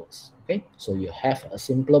how it works. Okay, so you have a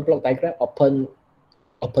simpler block diagram, open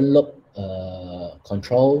loop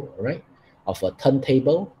control, right, of a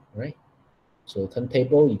turntable, right? So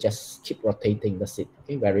turntable, you just keep rotating, that's it.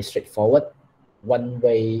 Okay, very straightforward,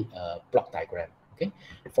 one-way block diagram. Okay,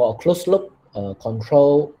 for a closed loop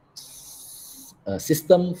control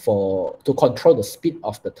system to control the speed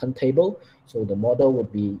of the turntable, so the model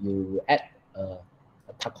would be you add a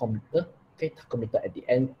tachometer, okay, tachometer at the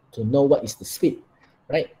end to know what is the speed,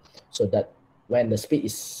 right? So that when the speed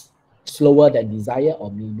is slower than desired,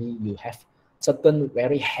 or maybe you have certain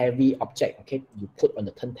very heavy object, okay, you put on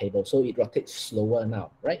the turntable, so it rotates slower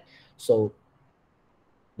now, right? So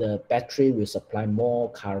the battery will supply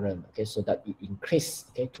more current, okay, so that it increase,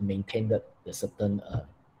 okay, to maintain the certain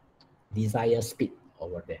desired speed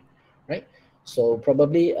over there, right? So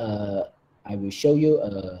probably I will show you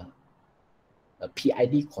a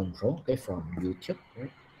PID control, okay, from YouTube,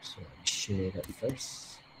 right? So I'll share that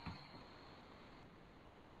first.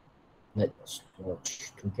 Let's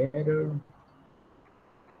watch together.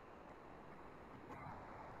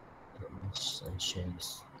 Let's share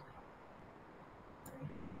this.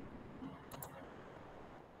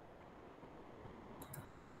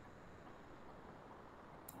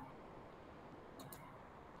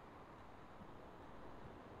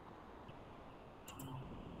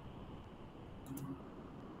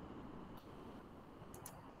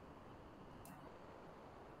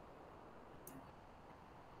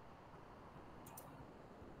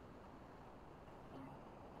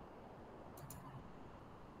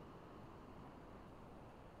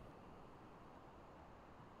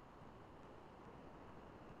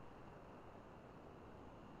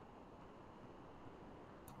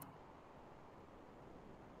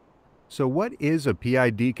 So what is a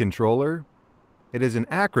PID controller? It is an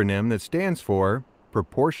acronym that stands for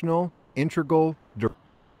Proportional Integral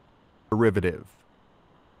Derivative.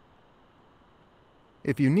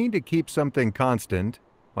 If you need to keep something constant,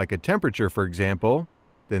 like a temperature for example,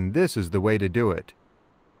 then this is the way to do it.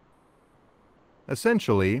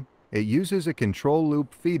 Essentially, it uses a control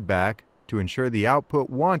loop feedback to ensure the output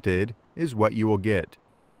wanted is what you will get.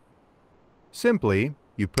 Simply,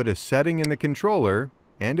 you put a setting in the controller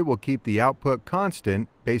and it will keep the output constant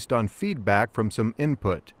based on feedback from some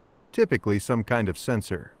input, typically some kind of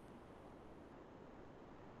sensor.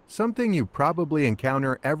 Something you probably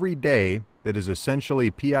encounter every day that is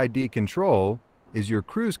essentially PID control is your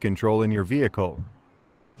cruise control in your vehicle.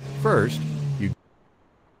 First, you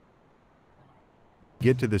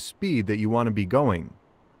get to the speed that you want to be going.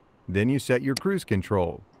 Then you set your cruise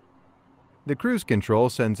control. The cruise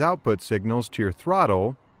control sends output signals to your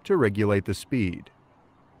throttle to regulate the speed.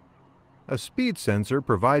 A speed sensor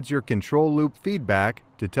provides your control loop feedback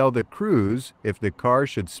to tell the cruise if the car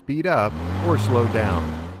should speed up or slow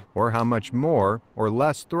down, or how much more or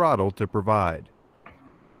less throttle to provide.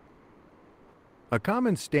 A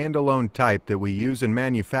common standalone type that we use in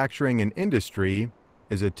manufacturing and industry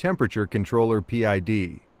is a temperature controller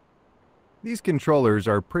PID. These controllers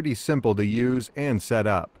are pretty simple to use and set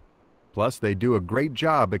up. Plus, they do a great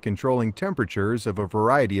job at controlling temperatures of a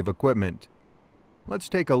variety of equipment. Let's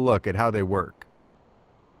take a look at how they work.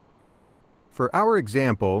 For our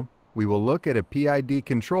example, we will look at a PID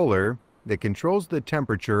controller that controls the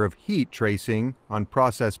temperature of heat tracing on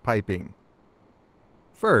process piping.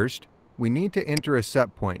 First, we need to enter a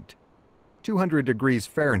set point, 200 degrees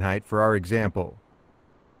Fahrenheit for our example.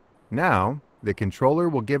 Now, the controller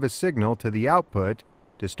will give a signal to the output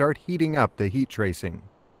to start heating up the heat tracing.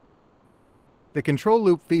 The control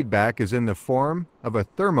loop feedback is in the form of a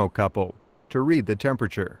thermocouple to read the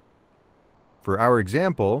temperature. For our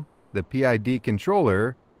example, the PID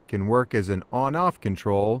controller can work as an on-off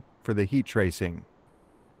control for the heat tracing.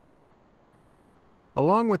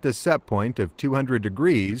 Along with the set point of 200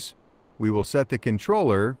 degrees, we will set the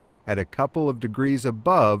controller at a couple of degrees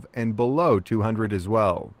above and below 200 as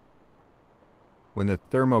well. When the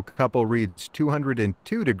thermocouple reads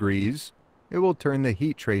 202 degrees, it will turn the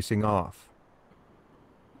heat tracing off.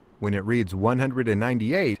 When it reads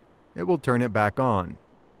 198, it will turn it back on.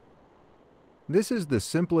 This is the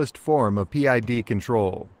simplest form of PID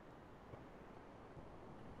control.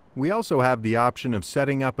 We also have the option of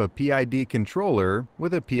setting up a PID controller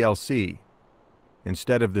with a PLC.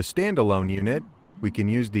 Instead of the standalone unit, we can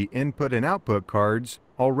use the input and output cards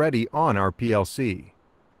already on our PLC.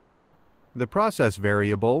 The process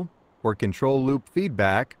variable, or control loop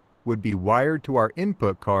feedback, would be wired to our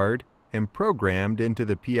input card and programmed into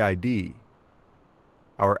the PID.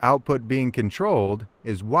 Our output being controlled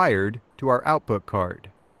is wired to our output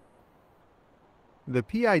card. The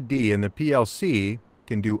PID and the PLC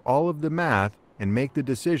can do all of the math and make the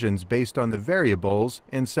decisions based on the variables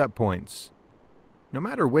and set points. No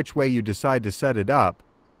matter which way you decide to set it up,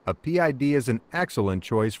 a PID is an excellent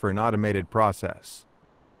choice for an automated process.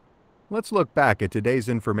 Let's look back at today's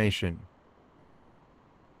information.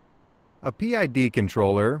 A PID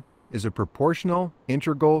controller is a proportional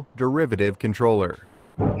integral derivative controller.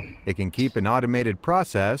 It can keep an automated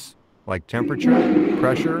process, like temperature,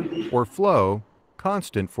 pressure, or flow,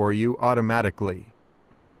 constant for you automatically.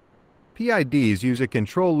 PIDs use a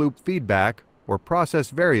control loop feedback or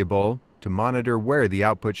process variable to monitor where the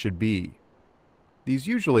output should be. These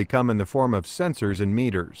usually come in the form of sensors and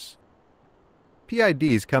meters.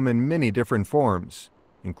 PIDs come in many different forms,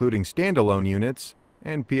 including standalone units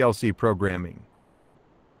and PLC programming.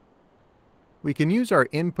 We can use our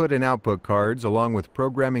input and output cards along with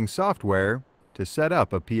programming software to set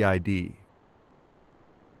up a PID.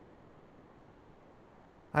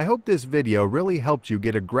 I hope this video really helped you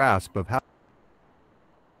get a grasp of how.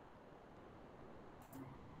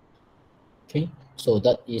 Okay, so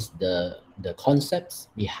that is the concepts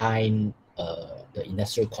behind the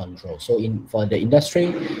industrial control. So for the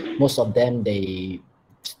industry, most of them, they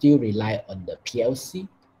still rely on the PLC,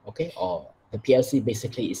 okay, or the PLC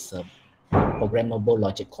basically is a programmable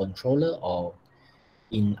logic controller, or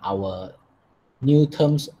in our new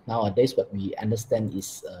terms nowadays, what we understand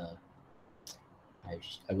is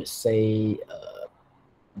I would say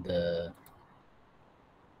the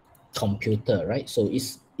computer, right? So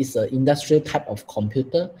it's an industrial type of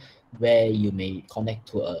computer where you may connect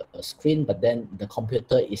to a screen, but then the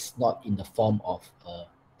computer is not in the form of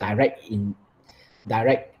direct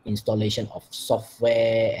installation of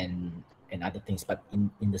software and other things, but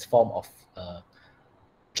in this form of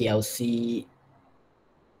PLC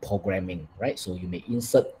programming, right? So you may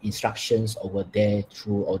insert instructions over there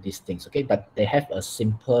through all these things, okay? But they have a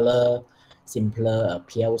simpler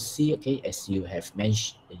PLC, okay? As you have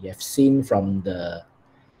mentioned, you have seen from the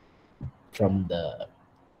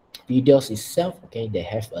videos itself, okay? They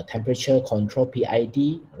have a temperature control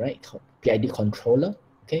PID, right? PID controller,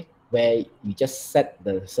 okay? Where you just set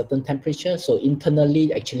the certain temperature. So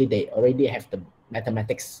internally, actually, they already have the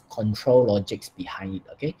mathematics control logics behind it,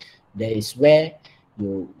 okay? There is where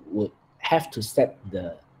you would have to set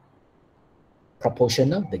the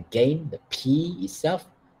proportional, the gain, the P itself,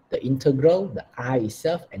 the integral, the I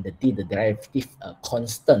itself, and the D, the derivative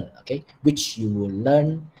constant, okay, which you will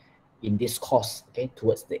learn in this course, okay,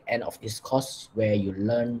 towards the end of this course, where you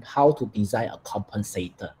learn how to design a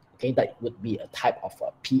compensator, okay, that would be a type of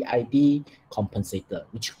a PID compensator,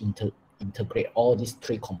 which integrate all these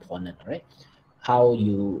three components, right? How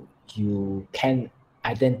you can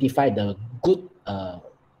identify the good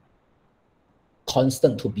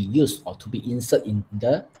constant to be used or to be inserted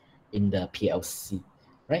in the PLC,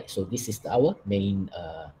 right? So this is our main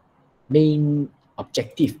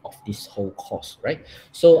objective of this whole course, right?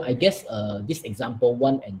 So I guess this example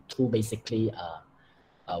 1 and 2 basically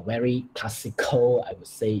very classical. I would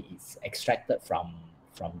say it's extracted from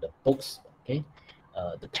the books, okay,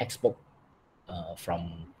 the textbook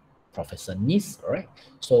from Professor Nis, all right?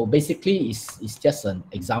 So basically, it's just an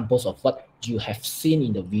examples of what you have seen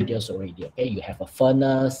in the videos already, okay? You have a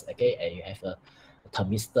furnace, okay, and you have a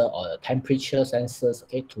thermistor or a temperature sensors,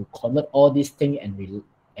 okay, to convert all these things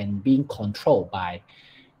and being controlled by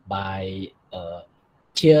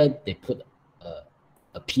here they put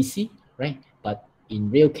a PC, right? But in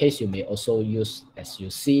real case, you may also use, as you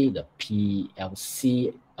see, the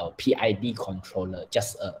PLC or PID controller,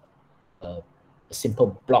 just a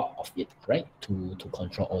simple block of it, right, to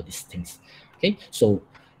control all these things. Okay, so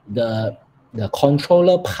the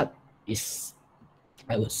controller part is,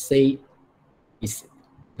 I would say, is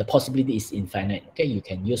the possibility is infinite. Okay, you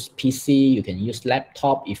can use PC, you can use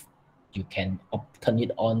laptop if you can turn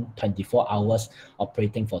it on 24 hours,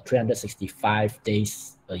 operating for 365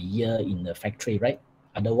 days a year in the factory, right?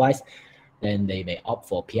 Otherwise, then they may opt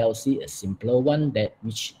for PLC, a simpler one that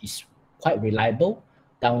which is quite reliable.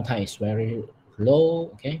 Downtime is very low,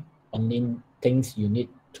 okay? Only things you need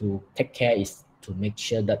to take care is to make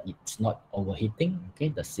sure that it's not overheating, okay?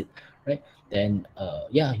 That's it, right? Then,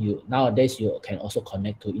 yeah, you nowadays you can also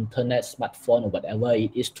connect to internet, smartphone, or whatever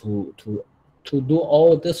it is to do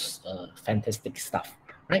all this fantastic stuff,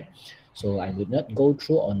 right? So I would not go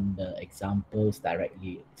through on the examples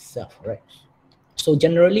directly itself, right? So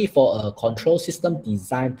generally for a control system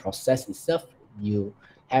design process itself, you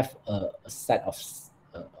have a set of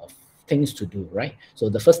things to do, right? So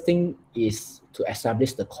the first thing is to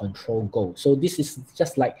establish the control goal. So this is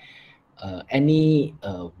just like any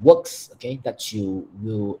works, okay, that you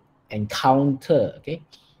will encounter, okay?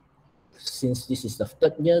 Since this is the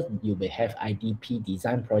third year, you may have IDP,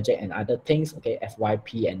 design project, and other things, okay,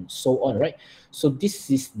 FYP, and so on, right? So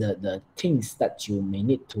this is the things that you may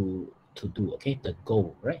need to do, okay, the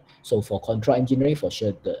goal, right? So for control engineering, for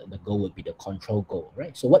sure, the goal would be the control goal,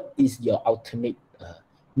 right? So what is your ultimate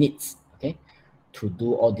needs, okay, to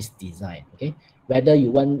do all this design, okay? Whether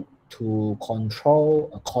you want to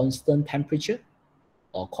control a constant temperature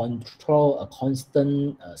or control a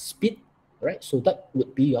constant speed, right? So that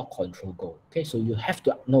would be your control goal, okay? So you have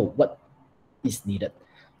to know what is needed,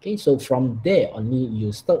 okay? So from there only,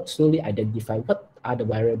 you start slowly identify what are the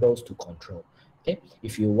variables to control, okay?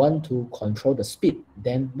 If you want to control the speed,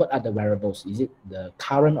 then what are the variables? Is it the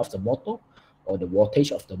current of the motor, or the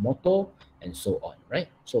voltage of the motor, and so on, right?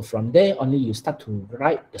 So from there only you start to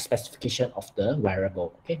write the specification of the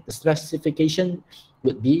variable. Okay, the specification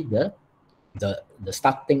would be the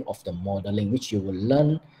starting of the modeling, which you will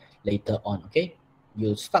learn later on. Okay,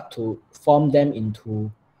 you start to form them into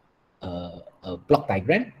a block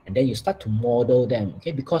diagram, and then you start to model them.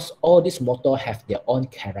 Okay, because all these motor have their own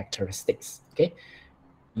characteristics. Okay,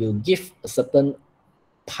 you give a certain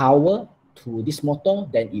power to this motor,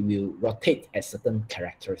 then it will rotate at certain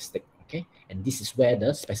characteristic. Okay, and this is where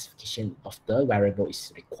the specification of the variable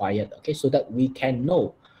is required. Okay, so that we can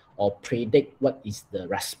know or predict what is the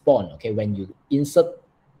response. Okay, when you insert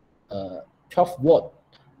 12 volt,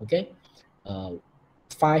 okay,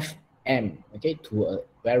 5 amp, okay, to a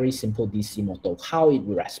very simple DC motor, how it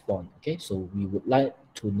will respond. Okay, so we would like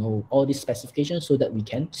to know all these specifications so that we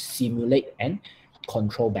can simulate and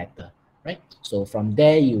control better, right? So from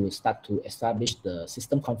there, you will start to establish the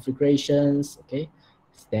system configurations. Okay,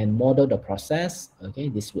 then model the process. Okay,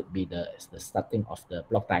 this would be the starting of the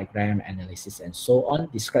block diagram analysis and so on.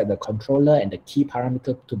 Describe the controller and the key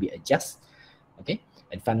parameter to be adjusted. Okay,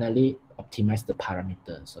 and finally optimize the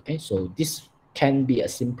parameters. Okay, so this can be a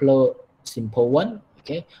simple one.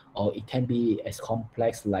 Okay, or it can be as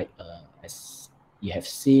complex like as you have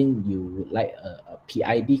seen. You would like a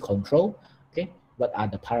PID control. Okay, what are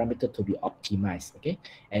the parameters to be optimized? Okay,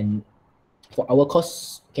 and for our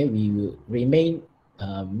course, okay, we will remain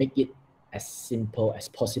make it as simple as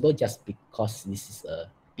possible, just because this is a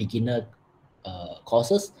beginner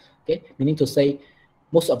courses. Okay, meaning to say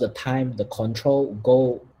most of the time the control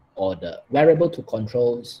goal or the variable to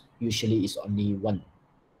controls usually is only one.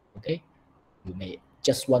 Okay, you may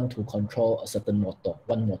just want to control a certain motor,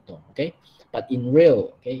 one motor. Okay, but in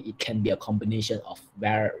real, okay, it can be a combination of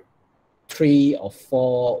where 3 or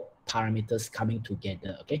 4 parameters coming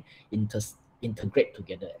together. Okay, integrate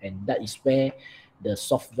together, and that is where the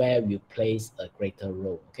software will plays a greater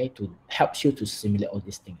role. Okay, to help you to simulate all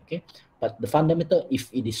these things. Okay, but the fundamental,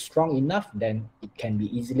 if it is strong enough, then it can be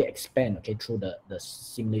easily expand. Okay, through the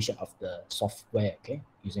simulation of the software. Okay,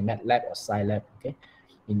 using MATLAB or Scilab. Okay,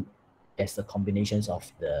 there's the combinations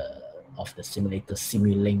of the simulator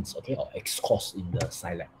Simulink. Okay, or Xcos in the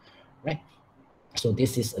Scilab, right? So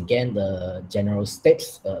this is again the general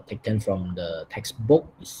steps taken from the textbook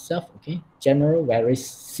itself. Okay, general very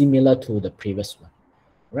similar to the previous one,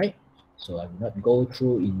 right? So I will not go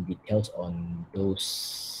through in details on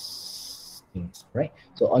those things, right?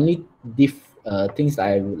 So only things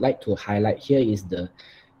I would like to highlight here is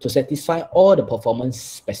to satisfy all the performance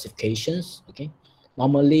specifications. Okay,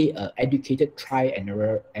 normally educated try and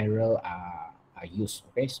error are used.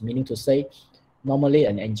 Okay, so meaning to say, normally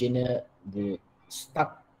an engineer will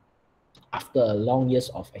start after a long years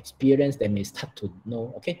of experience. They may start to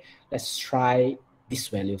know, okay, let's try this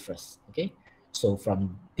value first. Okay, so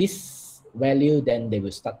from this value, then they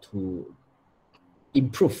will start to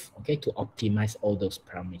improve, okay, to optimize all those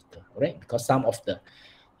parameters. All right, because some of the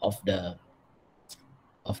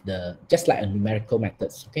just like a numerical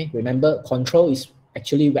methods. Okay, remember control is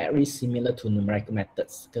actually very similar to numerical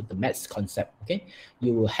methods, because the maths concept. Okay,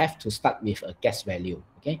 you will have to start with a guess value.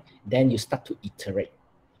 Okay, then you start to iterate.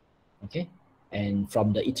 Okay, and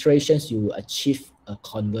from the iterations you achieve a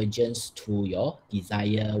convergence to your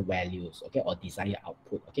desired values. Okay, or desired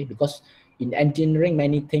output. Okay, because in engineering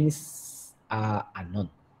many things are unknown.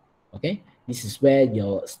 Okay, this is where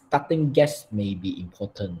your starting guess may be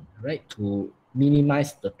important, right, to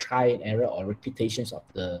minimize the try and error or repetitions of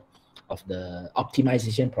the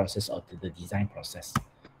optimization process or the design process,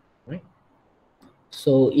 right?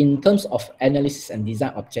 So in terms of analysis and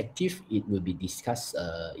design objective, it will be discussed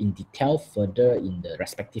in detail further in the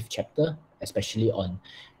respective chapter, especially on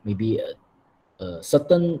maybe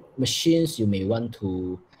certain machines you may want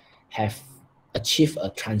to have achieve a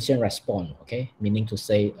transient response. Okay, meaning to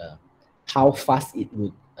say how fast it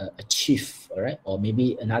would achieve. All right, or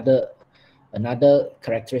maybe another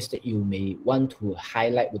characteristic you may want to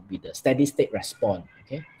highlight would be the steady state response.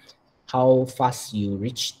 Okay, how fast you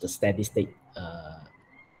reach the steady state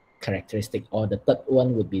characteristic. Or the third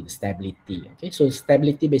one would be the stability. Okay, so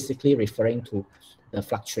stability basically referring to the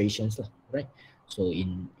fluctuations, right? So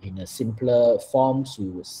in a simpler forms,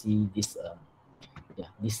 you will see this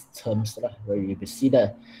these terms, where you will see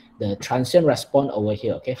the transient response over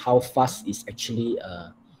here. Okay, how fast is actually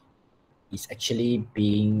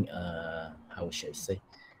being how should I say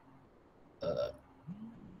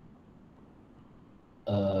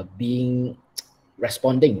being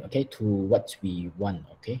responding, okay, to what we want.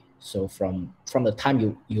 Okay, so from the time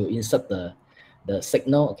you insert the the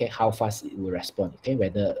signal, okay, how fast it will respond, okay,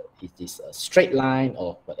 whether it is a straight line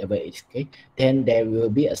or whatever it is, okay, then there will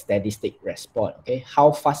be a steady state response, okay,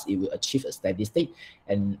 how fast it will achieve a steady state.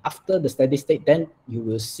 And after the steady state, then you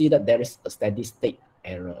will see that there is a steady state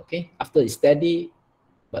error, okay. After it's steady,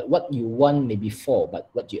 but what you want may be 4, but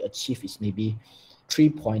what you achieve is maybe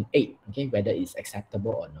 3.8, okay, whether it's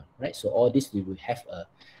acceptable or not, right? So all this we will have a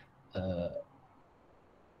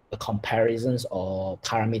comparisons or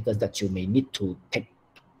parameters that you may need to take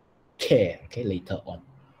care, okay, later on,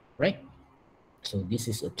 right? So this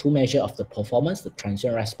is a 2 measure of the performance, the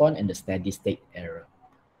transient response and the steady state error,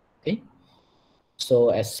 okay? So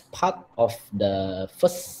as part of the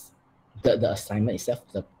first, the assignment itself,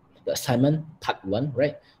 the assignment part 1,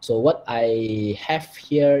 right? So what I have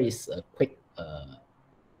here is a quick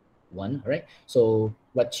one, right? So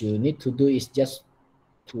what you need to do is just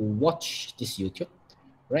to watch this YouTube,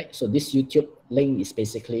 right? So this YouTube link is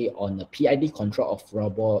basically on the PID control of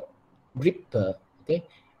robot gripper, okay,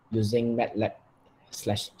 using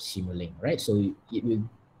MATLAB/Simulink, right? So it will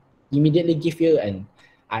immediately give you an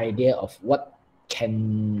idea of what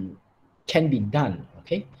can be done,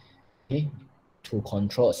 okay, to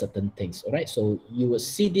control certain things, all right? So you will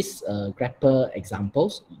see these grapper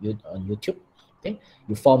examples on YouTube, okay?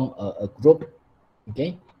 You form a group,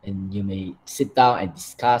 okay, and you may sit down and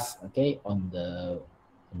discuss, okay, on the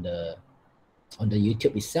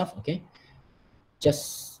YouTube itself, okay.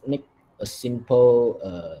 Just make a simple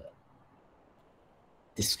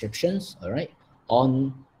descriptions, all right,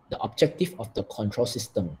 on the objective of the control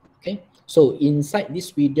system, okay. So inside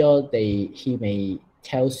this video, he may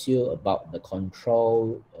tells you about the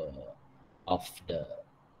control of the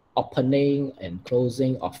opening and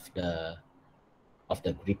closing of the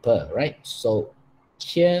gripper, right? So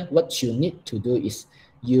here what you need to do is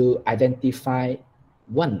you identify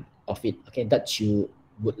one of it, okay, that you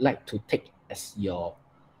would like to take as your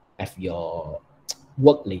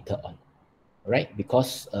work later on, right?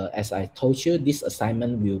 Because as I told you, this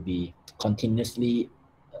assignment will be continuously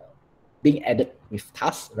being added with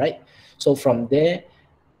tasks, right? So from there,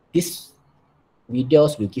 these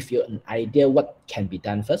videos will give you an idea what can be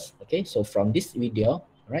done first, okay? So from this video,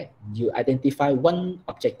 right, you identify one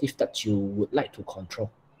objective that you would like to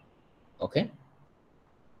control, okay?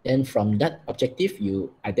 Then from that objective,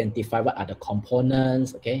 you identify what are the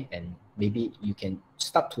components, okay? And maybe you can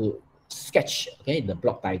start to sketch, okay, the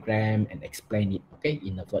block diagram and explain it, okay,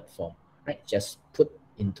 in a word form, right? Just put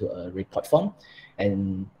into a report form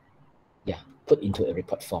and yeah, put into a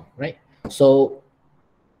report form, right? So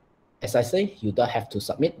as I say, you don't have to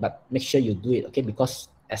submit, but make sure you do it, okay? Because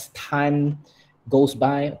as time goes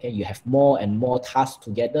by, okay, you have more and more tasks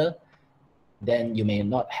together, then you may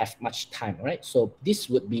not have much time, right? So this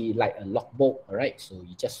would be like a logbook, all right? So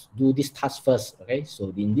you just do this task first, okay?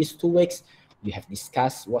 So in these 2 weeks, you have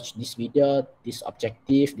discussed, watch this video, this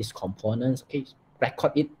objective, these components, okay?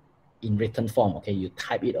 Record it in written form, okay? You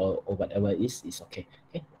type it or whatever it is okay,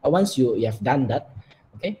 okay? Once you have done that,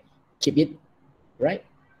 okay, keep it, right?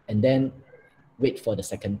 And then wait for the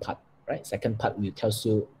second part, right? Second part will tell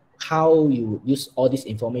you how you use all this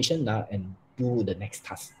information now and do the next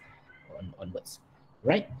task onwards,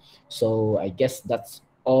 right? So I guess that's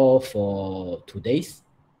all for today's,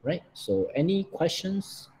 right? So any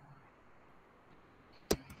questions?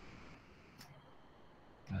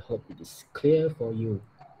 I hope it is clear for you.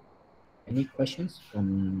 Any questions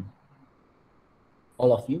from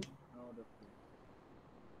all of you?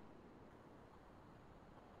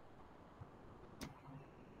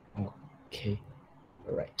 Okay,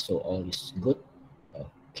 all right, so all is good.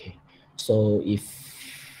 Okay, so if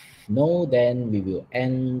no, then we will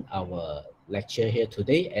end our lecture here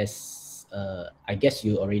today. As I guess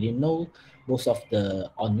you already know, most of the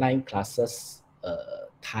online classes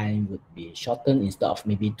time would be shortened. Instead of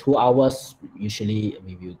maybe 2 hours, usually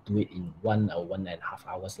we will do it in 1 or 1.5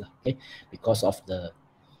 hours, okay? Because of the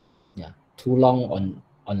too long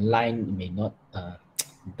online may not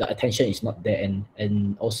the attention is not there,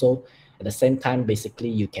 and also at the same time, basically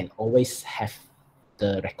you can always have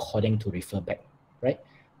the recording to refer back, right?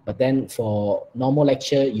 But then for normal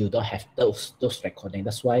lecture, you don't have those recording.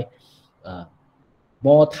 That's why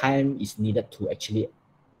more time is needed to actually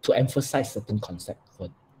to emphasize certain concept for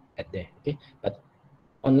at there, okay? But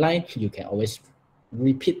online, you can always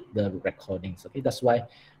repeat the recordings, okay? That's why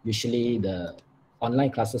usually the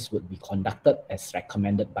online classes would be conducted as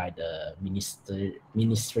recommended by the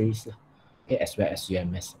ministries, okay, as well as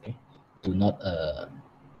UMS, okay? Do not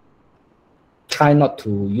try not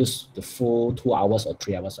to use the full 2 hours or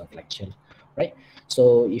 3 hours of lecture, right?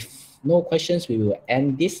 So if no questions, we will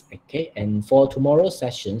end this, okay? And for tomorrow's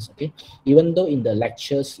sessions, okay, even though in the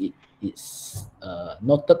lectures it's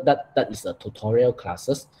noted that that is a tutorial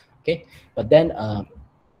classes. Okay, but then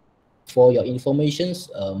for your informations,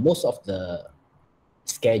 most of the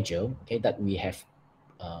schedule, okay, that we have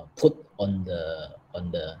put on the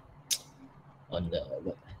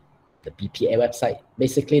the BPA website,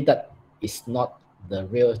 basically that is not the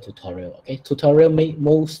real tutorial. Okay, tutorial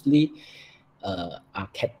mostly are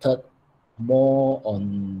catered more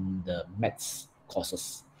on the maths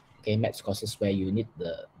courses. Okay, maths courses where you need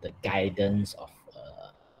the guidance of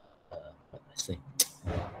what I say,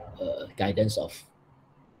 guidance of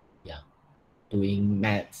doing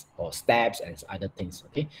maths or steps and other things.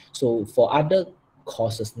 Okay, so for other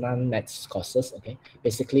courses, non-maths courses, okay,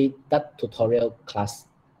 basically that tutorial class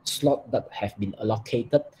slot that have been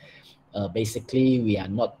allocated, basically we are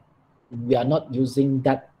not using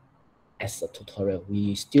that as a tutorial.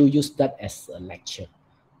 We still use that as a lecture,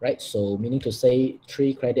 right? So meaning to say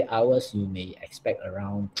 3 credit hours, you may expect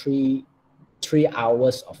around three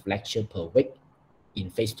hours of lecture per week in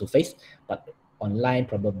face-to-face, but online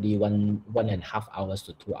probably 1.5 hours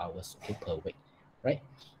to 2 hours, okay, per week, right?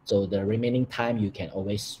 So the remaining time you can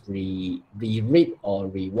always reread or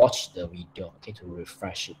rewatch the video, okay, to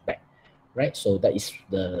refresh it back, right? So that is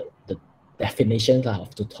the definition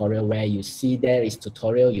of tutorial, where you see there is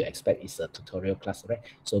tutorial, you expect it's a tutorial class, right?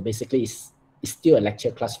 So basically it's still a lecture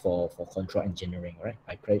class for control engineering, right?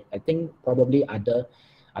 I think probably other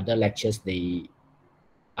lectures,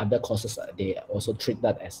 other courses, they also treat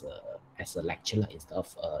that as a lecture instead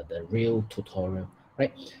of the real tutorial,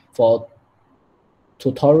 right? For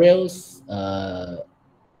tutorials,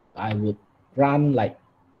 I would run like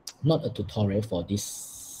not a tutorial for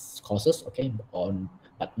these courses, okay,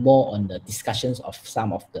 but more on the discussions of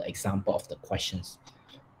some of the example of the questions,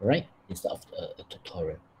 right, instead of a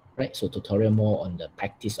tutorial, right? So tutorial more on the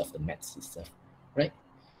practice of the maths itself, right?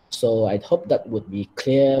 So I hope that would be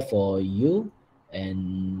clear for you,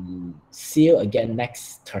 and see you again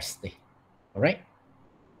next Thursday. All right?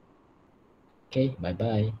 Okay,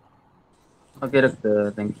 bye-bye. Okay,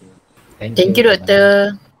 Doctor. Thank you. Thank Thank you. you, Bye-bye.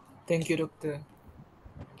 Doctor. Thank you, Doctor.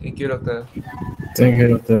 Thank you, Doctor. Thank you,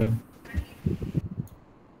 Doctor.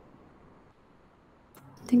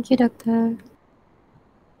 Thank you, Doctor.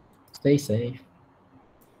 Stay safe.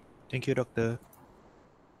 Thank you, Doctor.